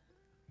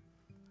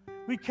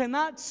 We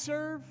cannot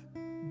serve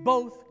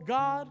both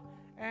God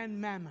and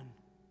mammon.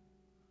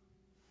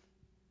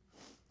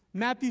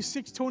 Matthew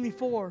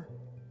 6:24.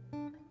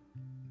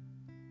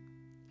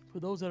 For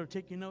those that are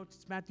taking notes,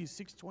 it's Matthew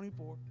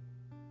 6:24.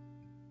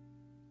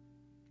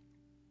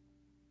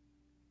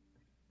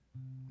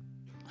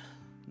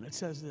 And it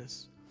says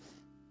this.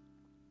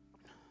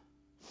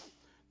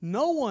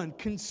 No one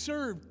can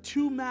serve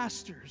two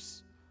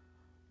masters,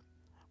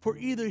 for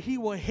either he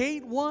will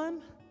hate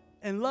one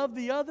and love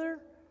the other,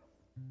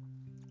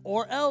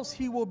 or else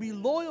he will be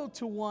loyal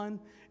to one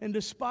and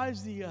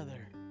despise the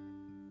other.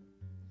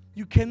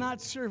 You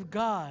cannot serve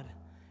God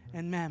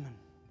and mammon.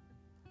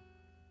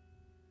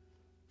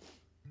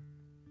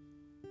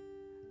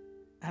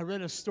 I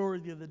read a story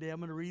the other day. I'm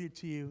going to read it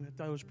to you. I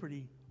thought it was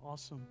pretty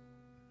awesome.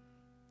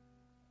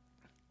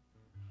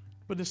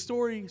 But the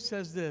story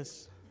says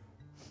this.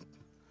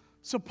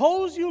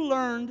 Suppose you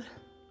learned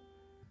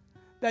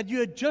that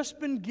you had just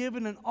been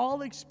given an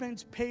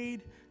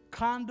all-expense-paid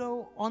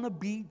condo on a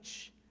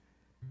beach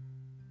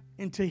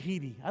in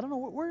Tahiti. I don't know,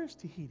 where is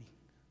Tahiti?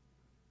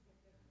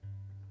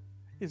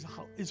 Is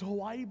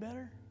Hawaii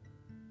better?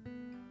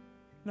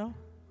 No?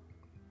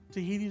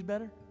 Tahiti's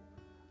better?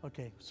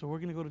 Okay, so we're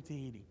going to go to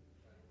Tahiti.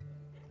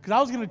 Because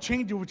I was going to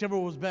change it whichever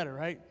was better,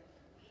 right?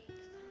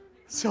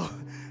 So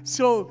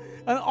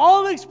an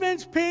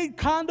all-expense-paid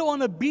condo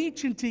on a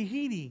beach in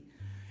Tahiti.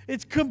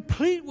 It's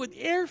complete with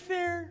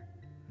airfare,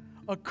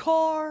 a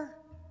car,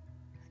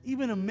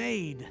 even a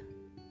maid.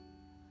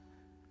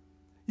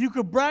 You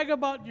could brag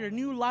about your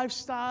new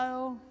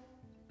lifestyle.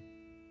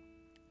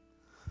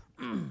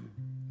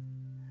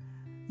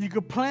 You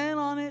could plan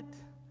on it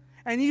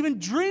and even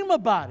dream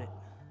about it.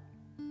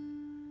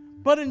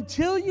 But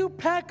until you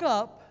pack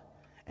up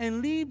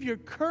and leave your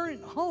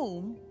current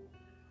home,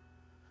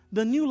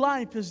 the new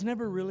life is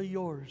never really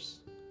yours.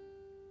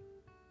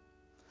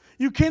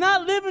 You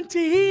cannot live in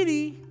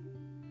Tahiti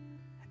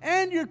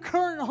and your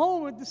current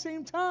home at the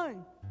same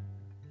time.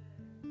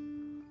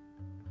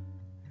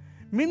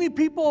 Many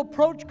people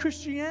approach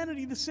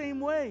Christianity the same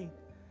way.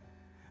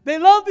 They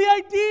love the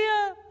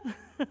idea.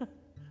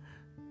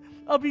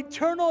 of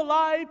eternal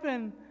life,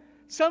 and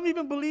some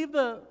even believe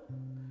that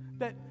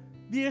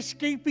the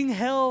escaping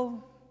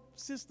hell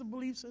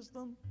belief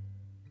system.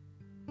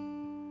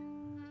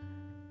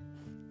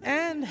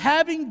 And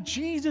having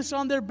Jesus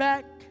on their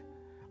back,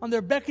 on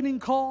their beckoning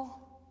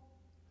call.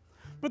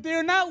 But they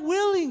are not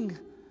willing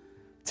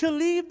to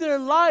leave their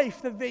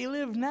life that they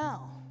live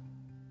now.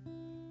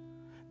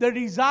 Their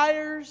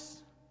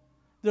desires,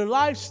 their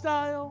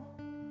lifestyle,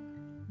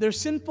 their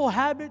sinful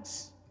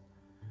habits,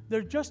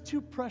 they're just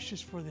too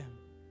precious for them.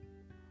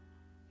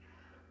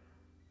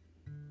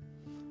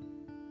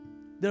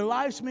 Their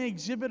lives may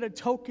exhibit a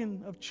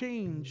token of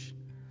change.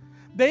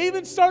 They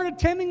even start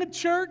attending a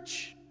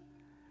church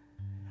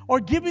or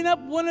giving up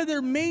one of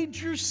their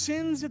major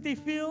sins that they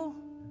feel,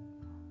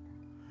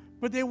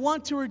 but they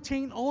want to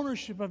retain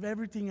ownership of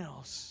everything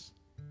else.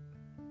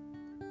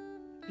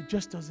 It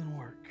just doesn't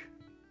work.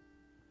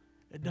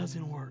 It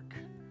doesn't work.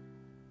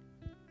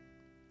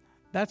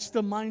 That's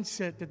the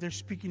mindset that they're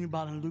speaking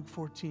about in Luke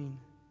 14.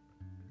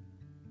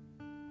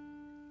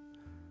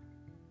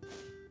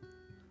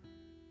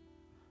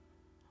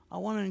 I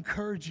want to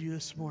encourage you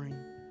this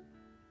morning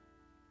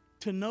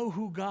to know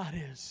who God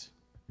is.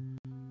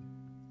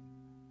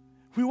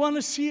 We want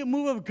to see a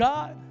move of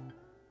God.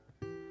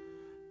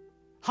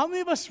 How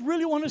many of us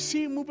really want to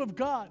see a move of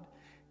God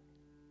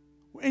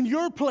in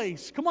your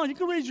place? Come on, you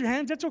can raise your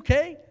hands. That's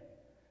okay.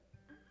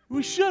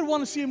 We should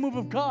want to see a move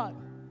of God.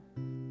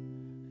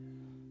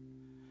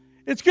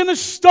 It's going to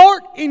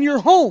start in your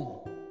home.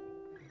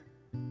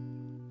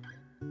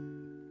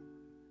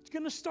 It's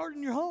going to start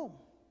in your home.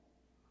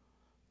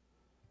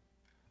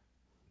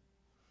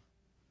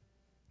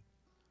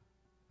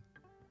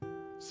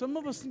 Some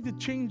of us need to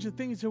change the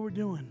things that we're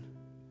doing.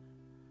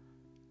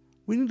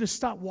 We need to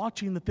stop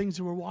watching the things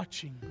that we're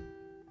watching.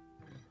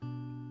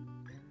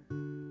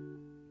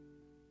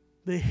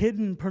 The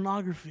hidden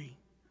pornography.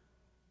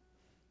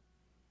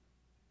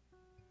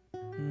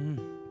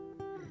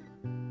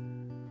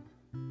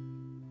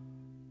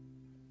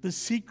 The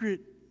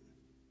secret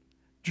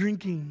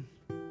drinking.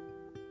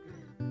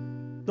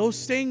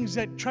 Those things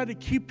that try to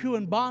keep you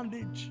in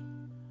bondage.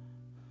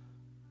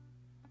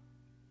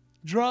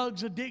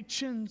 Drugs,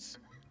 addictions.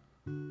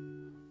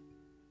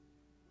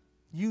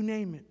 You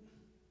name it.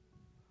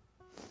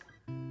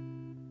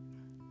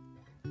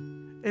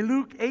 In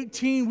Luke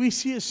 18, we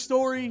see a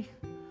story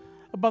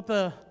about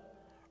the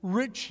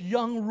rich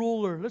young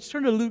ruler. Let's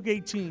turn to Luke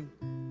 18.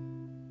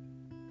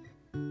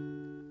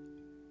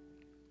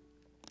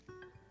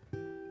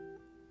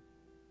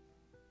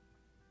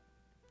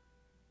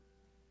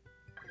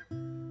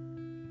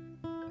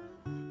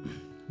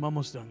 I'm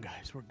almost done,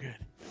 guys. We're good.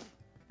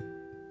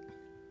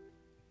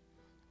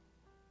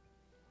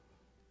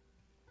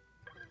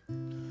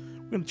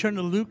 We're going to turn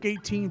to Luke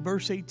 18,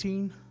 verse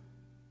 18.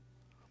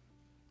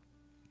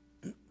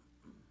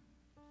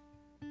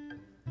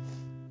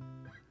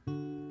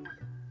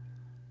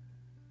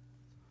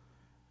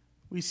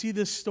 We see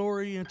this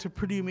story, and it's a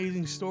pretty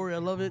amazing story. I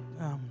love it.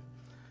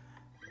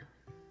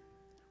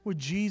 With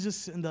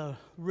Jesus and the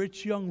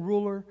rich young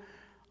ruler.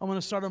 I'm going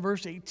to start on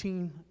verse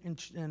 18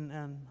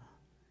 and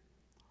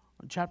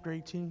chapter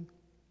 18.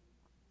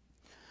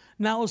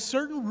 Now a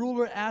certain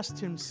ruler asked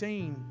him,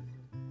 saying,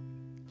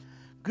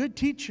 "Good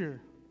teacher,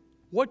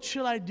 what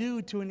shall I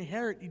do to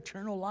inherit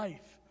eternal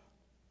life?"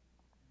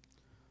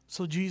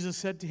 So Jesus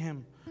said to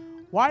him,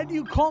 "Why do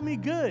you call me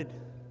good?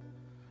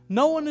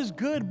 No one is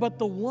good but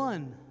the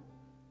one,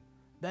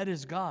 that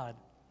is God."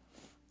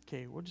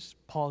 Okay, we'll just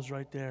pause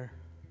right there.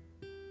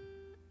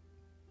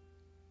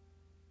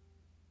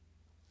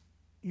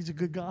 He's a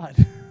good God.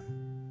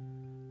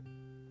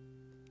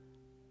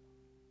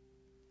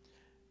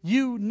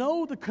 You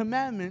know the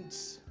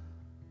commandments.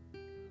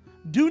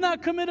 Do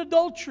not commit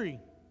adultery.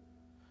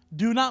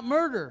 Do not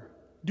murder.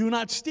 Do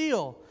not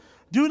steal.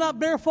 Do not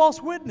bear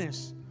false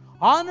witness.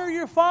 Honor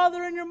your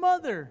father and your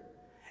mother.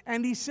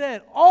 And he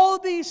said, all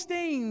these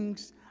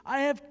things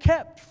I have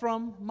kept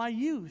from my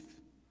youth.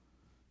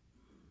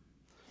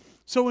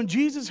 So when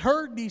Jesus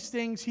heard these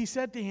things, he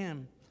said to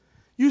him,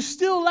 you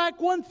still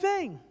lack one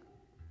thing.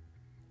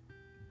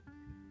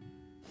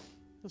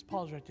 Let's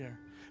pause right there.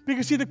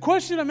 Because see, the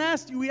question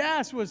we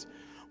asked was,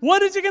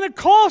 what is it going to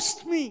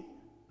cost me?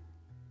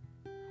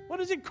 What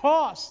does it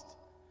cost?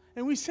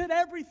 And we said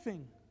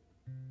everything.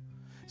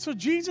 So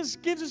Jesus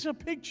gives us a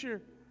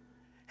picture.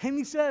 And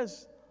he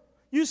says,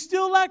 you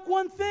still lack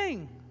one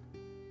thing.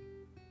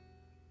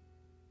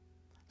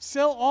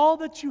 Sell all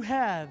that you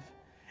have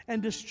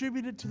and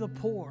distribute it to the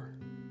poor.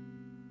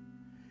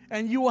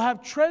 And you will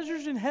have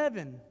treasures in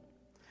heaven.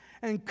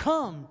 And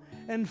come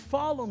and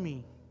follow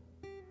me.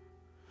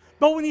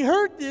 But when he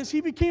heard this, he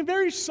became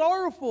very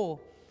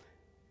sorrowful,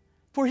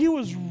 for he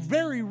was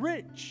very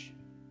rich.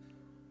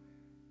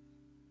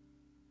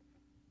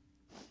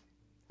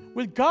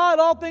 With God,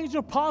 all things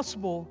are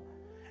possible.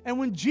 And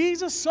when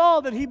Jesus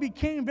saw that he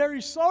became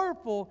very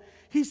sorrowful,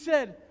 he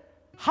said,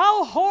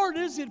 how hard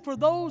is it for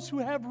those who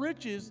have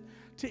riches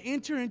to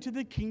enter into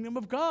the kingdom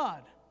of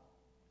God?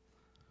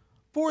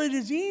 For it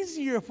is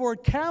easier for a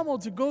camel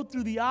to go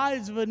through the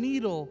eyes of a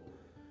needle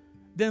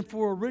than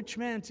for a rich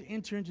man to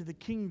enter into the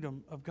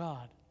kingdom of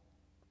God.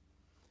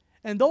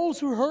 And those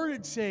who heard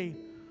it say,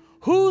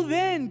 who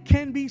then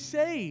can be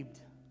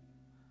saved?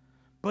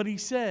 But he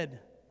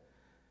said,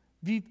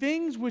 the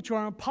things which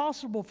are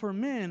impossible for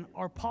men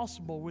are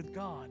possible with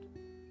God.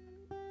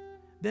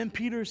 Then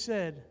Peter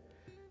said,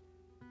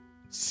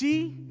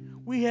 see,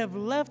 we have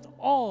left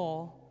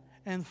all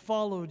and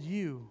followed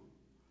you.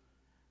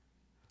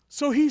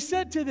 So he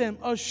said to them,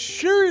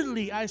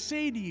 assuredly I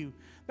say to you.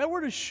 That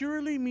word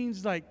assuredly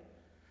means like,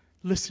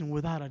 listen,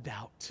 without a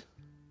doubt.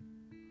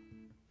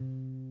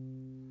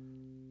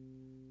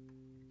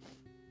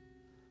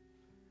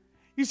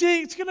 You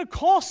see, it's going to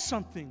cost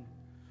something.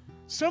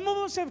 Some of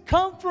us have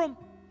come from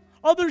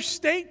other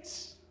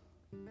states.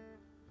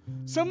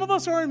 Some of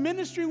us are in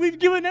ministry. We've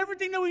given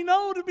everything that we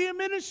know to be in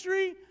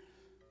ministry.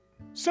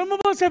 Some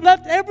of us have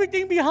left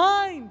everything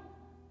behind.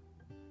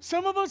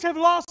 Some of us have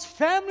lost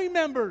family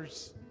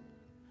members.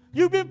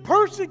 You've been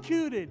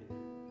persecuted.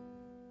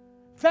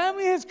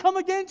 Family has come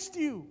against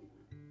you.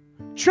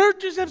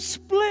 Churches have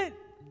split.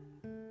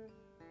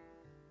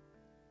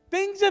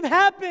 Things have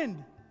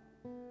happened.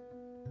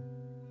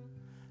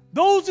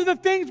 Those are the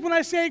things when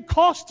I say it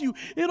cost you,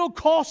 it'll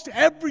cost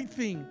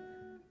everything.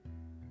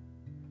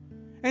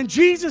 And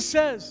Jesus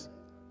says,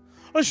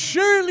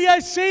 assuredly I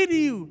say to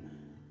you,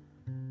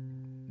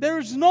 there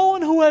is no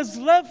one who has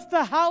left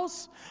the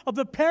house of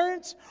the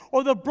parents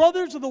or the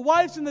brothers or the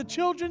wives and the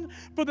children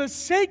for the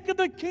sake of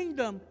the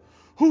kingdom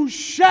who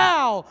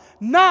shall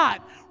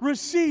not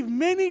receive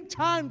many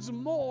times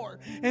more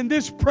in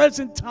this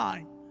present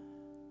time.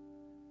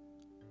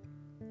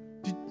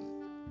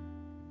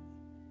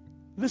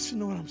 Listen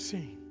to what I'm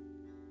saying.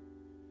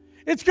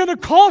 It's going to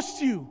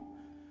cost you,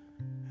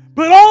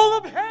 but all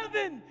of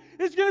heaven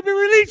is going to be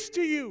released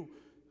to you.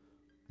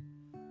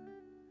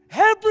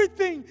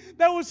 Everything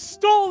that was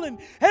stolen,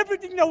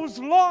 everything that was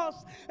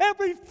lost,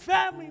 every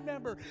family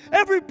member,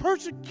 every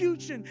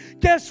persecution,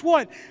 guess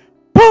what?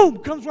 Boom,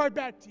 comes right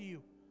back to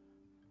you.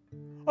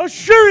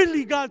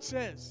 Assuredly, God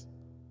says.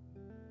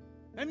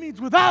 That means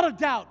without a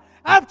doubt,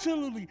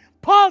 absolutely,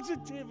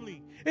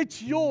 positively,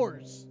 it's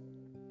yours.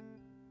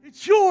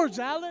 It's yours,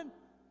 Alan.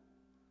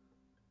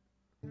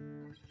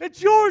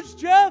 It's yours,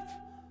 Jeff.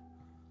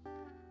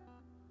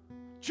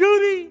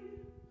 Judy,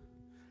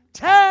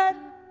 Tad,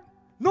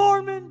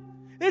 Norman,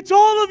 it's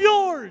all of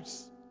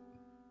yours.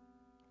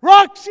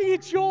 Roxy,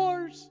 it's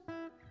yours.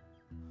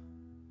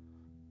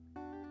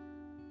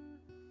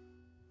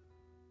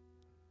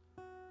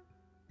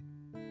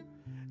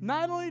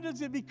 Not only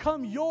does it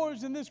become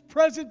yours in this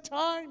present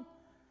time,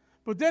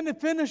 but then it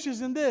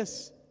finishes in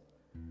this.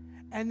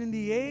 And in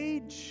the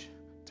age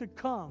to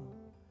come,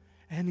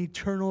 an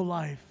eternal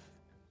life.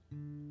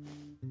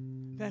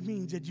 That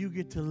means that you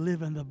get to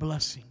live in the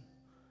blessing.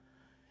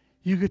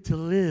 You get to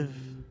live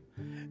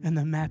in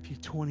the Matthew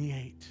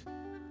 28.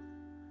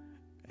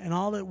 And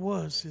all it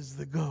was is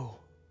the go.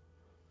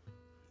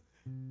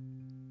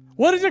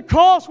 What does it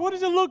cost? What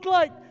does it look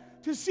like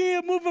to see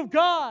a move of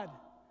God?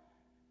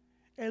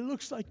 It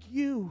looks like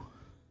you.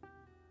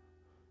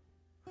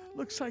 It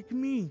looks like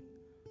me.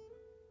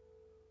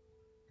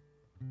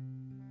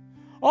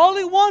 All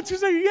he wants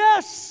is a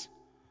yes.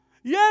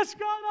 Yes,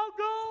 God, I'll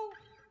go.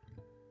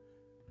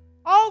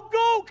 I'll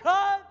go,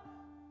 God.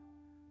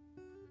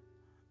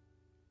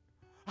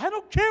 I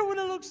don't care what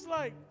it looks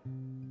like.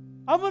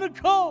 I'm going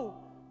to go.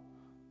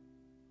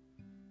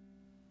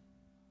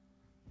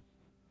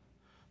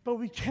 But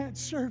we can't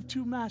serve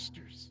two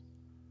masters.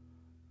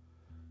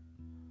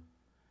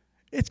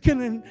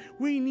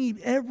 We need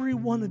every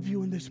one of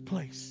you in this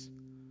place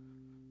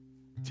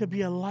to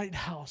be a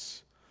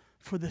lighthouse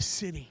for the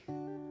city,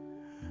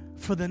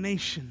 for the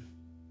nation.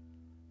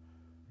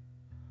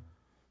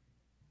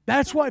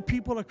 That's why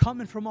people are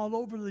coming from all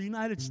over the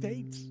United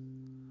States.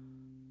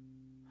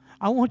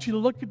 I want you to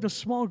look at the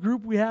small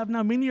group we have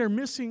now. Many are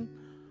missing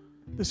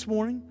this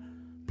morning,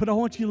 but I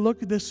want you to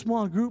look at this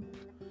small group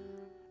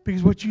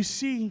because what you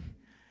see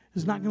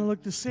is not going to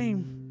look the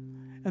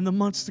same in the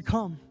months to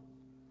come.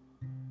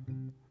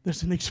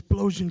 There's an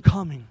explosion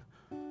coming.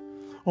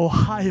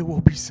 Ohio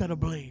will be set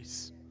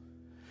ablaze.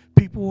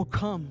 People will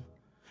come,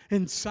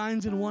 and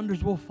signs and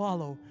wonders will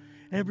follow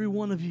every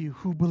one of you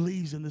who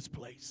believes in this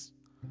place.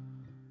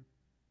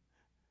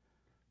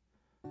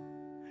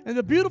 And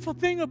the beautiful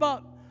thing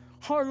about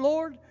our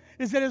Lord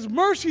is that His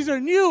mercies are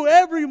new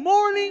every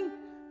morning.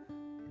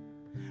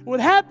 What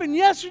happened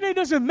yesterday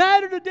doesn't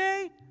matter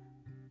today.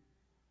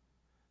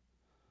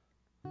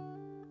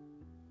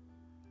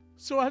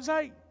 So as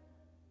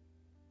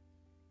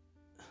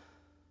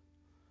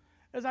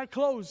I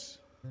close,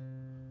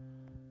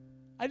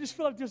 I just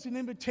feel like there's an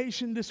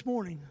invitation this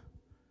morning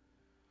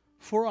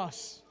for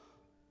us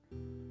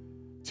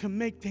to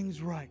make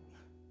things right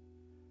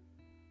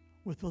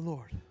with the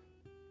Lord.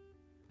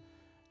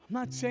 I'm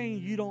not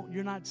saying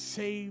you're not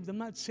saved. I'm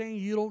not saying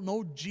you don't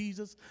know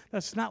Jesus.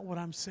 That's not what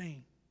I'm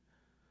saying.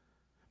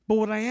 But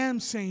what I am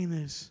saying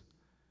is,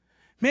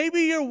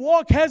 maybe your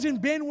walk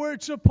hasn't been where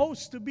it's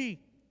supposed to be.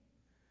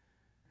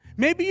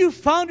 Maybe you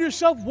found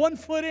yourself 1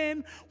 foot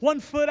in, 1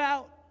 foot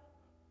out.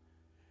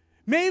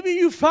 Maybe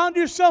you found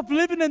yourself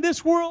living in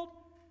this world,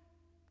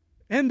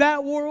 in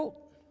that world.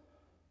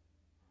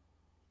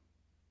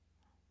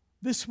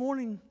 This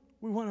morning,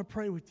 we want to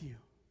pray with you.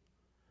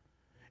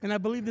 And I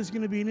believe there's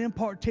going to be an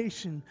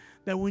impartation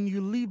that when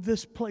you leave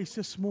this place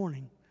this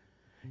morning,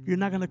 you're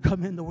not going to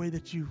come in the way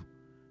that you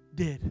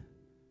did.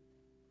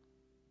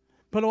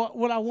 But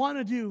what I want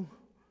to do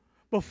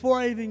before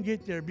I even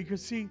get there,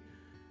 because see,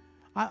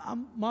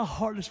 my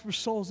heart is for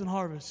souls and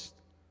harvest.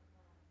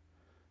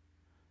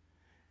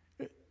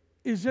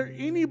 Is there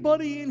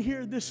anybody in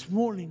here this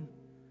morning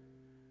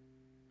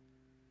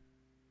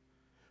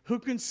who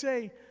can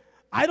say,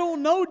 I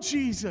don't know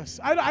Jesus.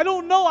 I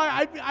don't know.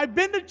 I've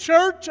been to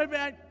church,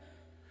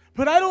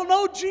 but I don't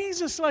know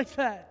Jesus like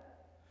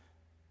that.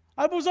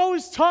 I was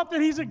always taught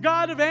that He's a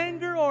God of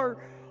anger,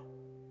 or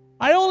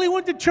I only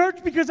went to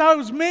church because I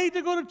was made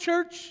to go to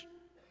church.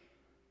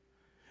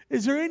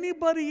 Is there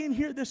anybody in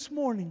here this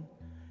morning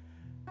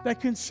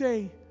that can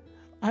say,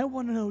 I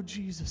want to know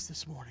Jesus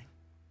this morning?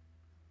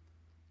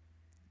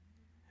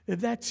 If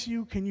that's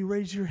you, can you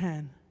raise your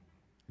hand?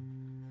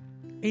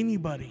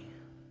 Anybody?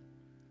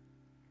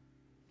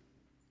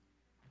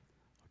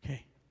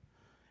 Okay.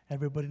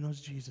 Everybody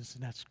knows Jesus,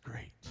 and that's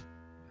great.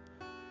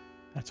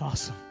 That's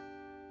awesome.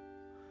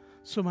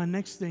 So my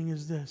next thing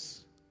is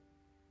this.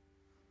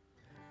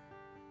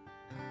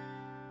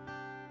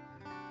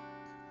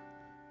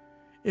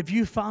 If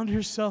you found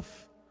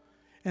yourself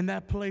in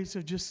that place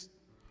of just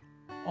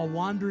a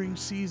wandering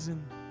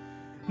season,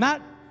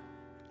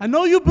 I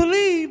know you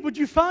believe, but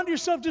you found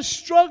yourself just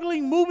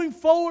struggling, moving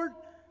forward,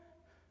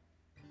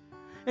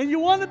 and you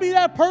want to be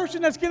that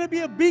person that's going to be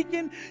a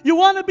beacon, you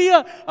want to be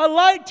a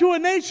light to a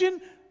nation,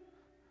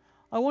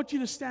 I want you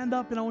to stand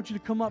up and I want you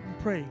to come up and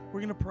pray. We're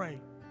going to pray.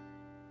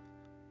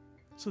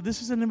 So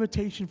this is an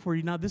invitation for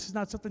you. Now, this is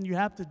not something you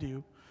have to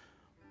do,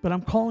 but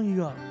I'm calling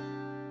you up.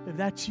 If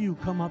that's you,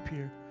 come up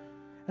here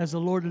as the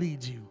Lord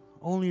leads you,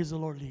 only as the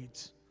Lord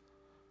leads.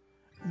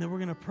 And then we're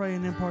going to pray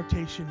an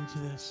impartation into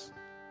this.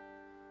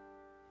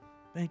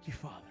 Thank you,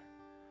 Father.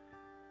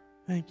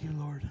 Thank you,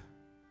 Lord.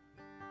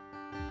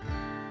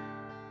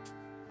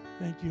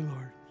 Thank you,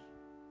 Lord.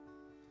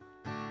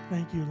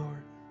 Thank you,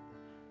 Lord.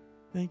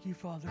 Thank you,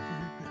 Father, for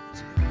your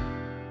goodness, God.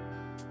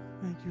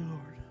 Thank you,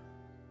 Lord.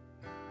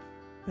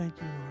 Thank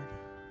you,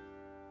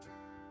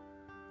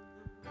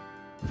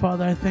 Lord.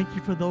 Father, I thank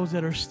you for those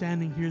that are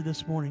standing here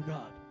this morning,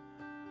 God.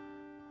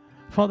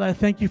 Father, I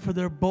thank you for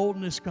their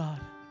boldness, God.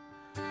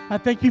 I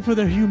thank you for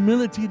their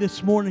humility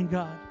this morning,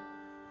 God.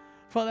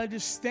 Father, I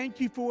just thank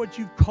you for what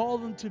you've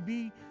called them to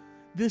be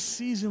this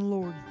season,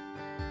 Lord.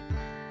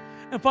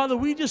 And Father,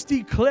 we just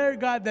declare,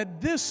 God, that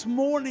this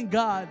morning,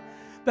 God,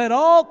 that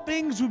all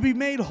things will be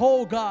made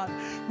whole, God.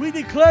 We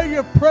declare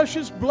your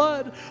precious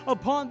blood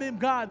upon them,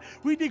 God.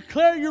 We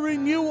declare your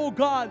renewal,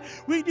 God.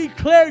 We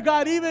declare,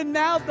 God, even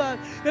now, God,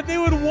 that they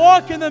would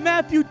walk in the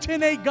Matthew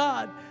 10:8,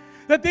 God.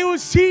 That they would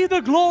see the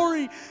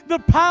glory, the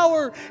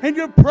power, and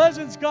your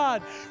presence,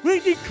 God. We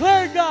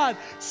declare, God,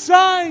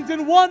 signs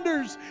and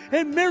wonders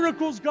and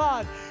miracles,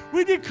 God.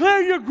 We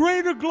declare your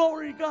greater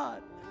glory,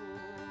 God.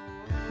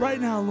 Right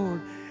now, Lord.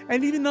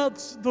 And even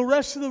the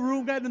rest of the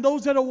room, God, and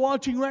those that are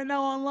watching right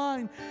now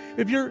online,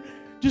 if you're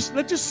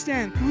let's just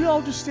stand. Can we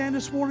all just stand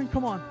this morning?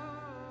 Come on.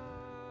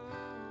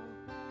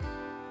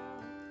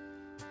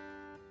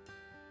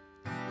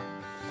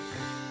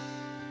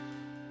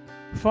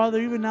 Father,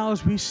 even now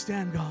as we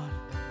stand, God,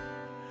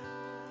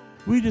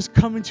 we just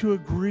come into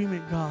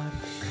agreement, God,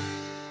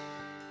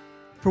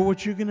 for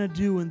what you're going to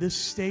do in this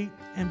state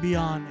and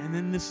beyond and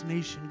in this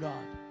nation,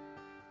 God.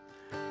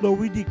 Lord,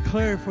 we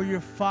declare for your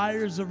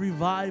fires of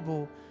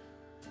revival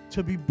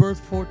to be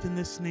birthed forth in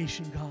this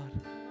nation, God.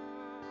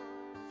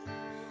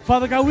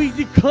 Father God, we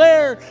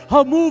declare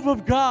a move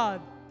of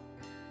God.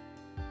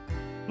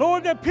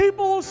 Lord, that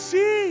people will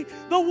see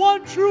the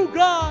one true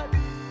God.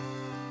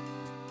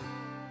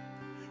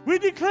 We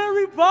declare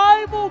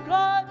revival,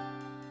 God.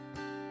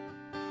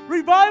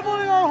 Revival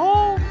in our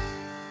homes.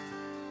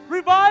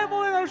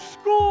 Revival in our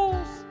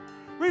schools.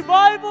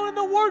 Revival in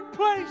the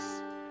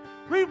workplace.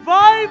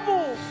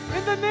 Revival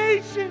in the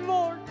nation,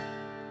 Lord.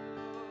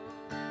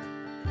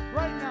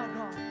 Right now,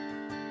 God.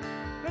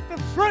 Let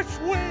the fresh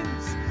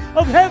winds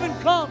of heaven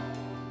come.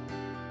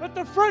 Let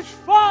the fresh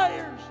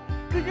fires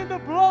begin to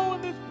blow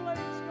in this place,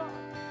 God.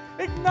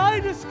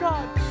 Ignite us,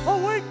 God.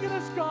 Awaken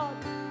us, God.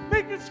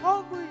 Make us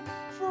hungry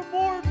for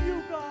more of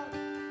you, God.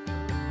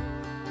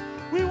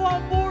 We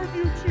want more of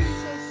you,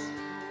 Jesus.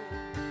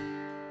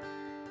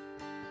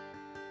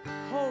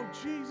 Oh,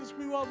 Jesus,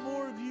 we want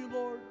more of you,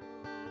 Lord.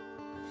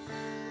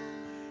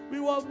 We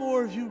want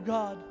more of you,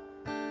 God.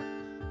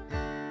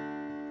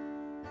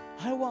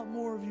 I want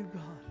more of you,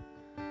 God.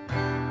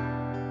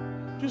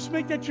 Just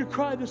make that your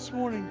cry this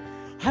morning.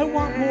 I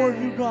want more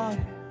of you, God.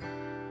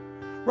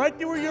 Right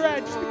there where you're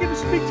at, just begin to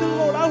speak to the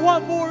Lord. I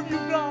want more of you,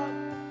 God.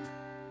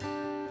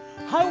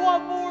 I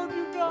want more of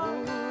you,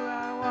 God.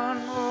 I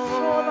want more.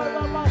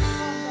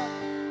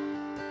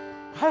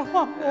 I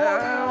want more.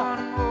 I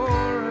want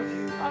more of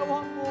you. I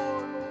want more,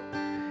 Lord.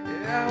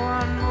 Yeah, I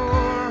want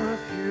more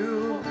of you.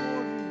 I want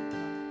more of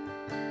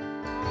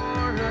you.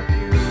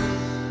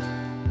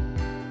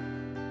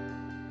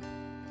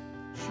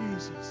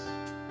 Jesus.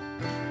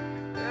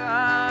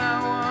 I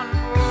want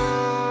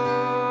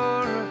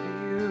more of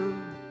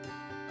you.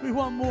 We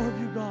want more of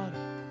you, God.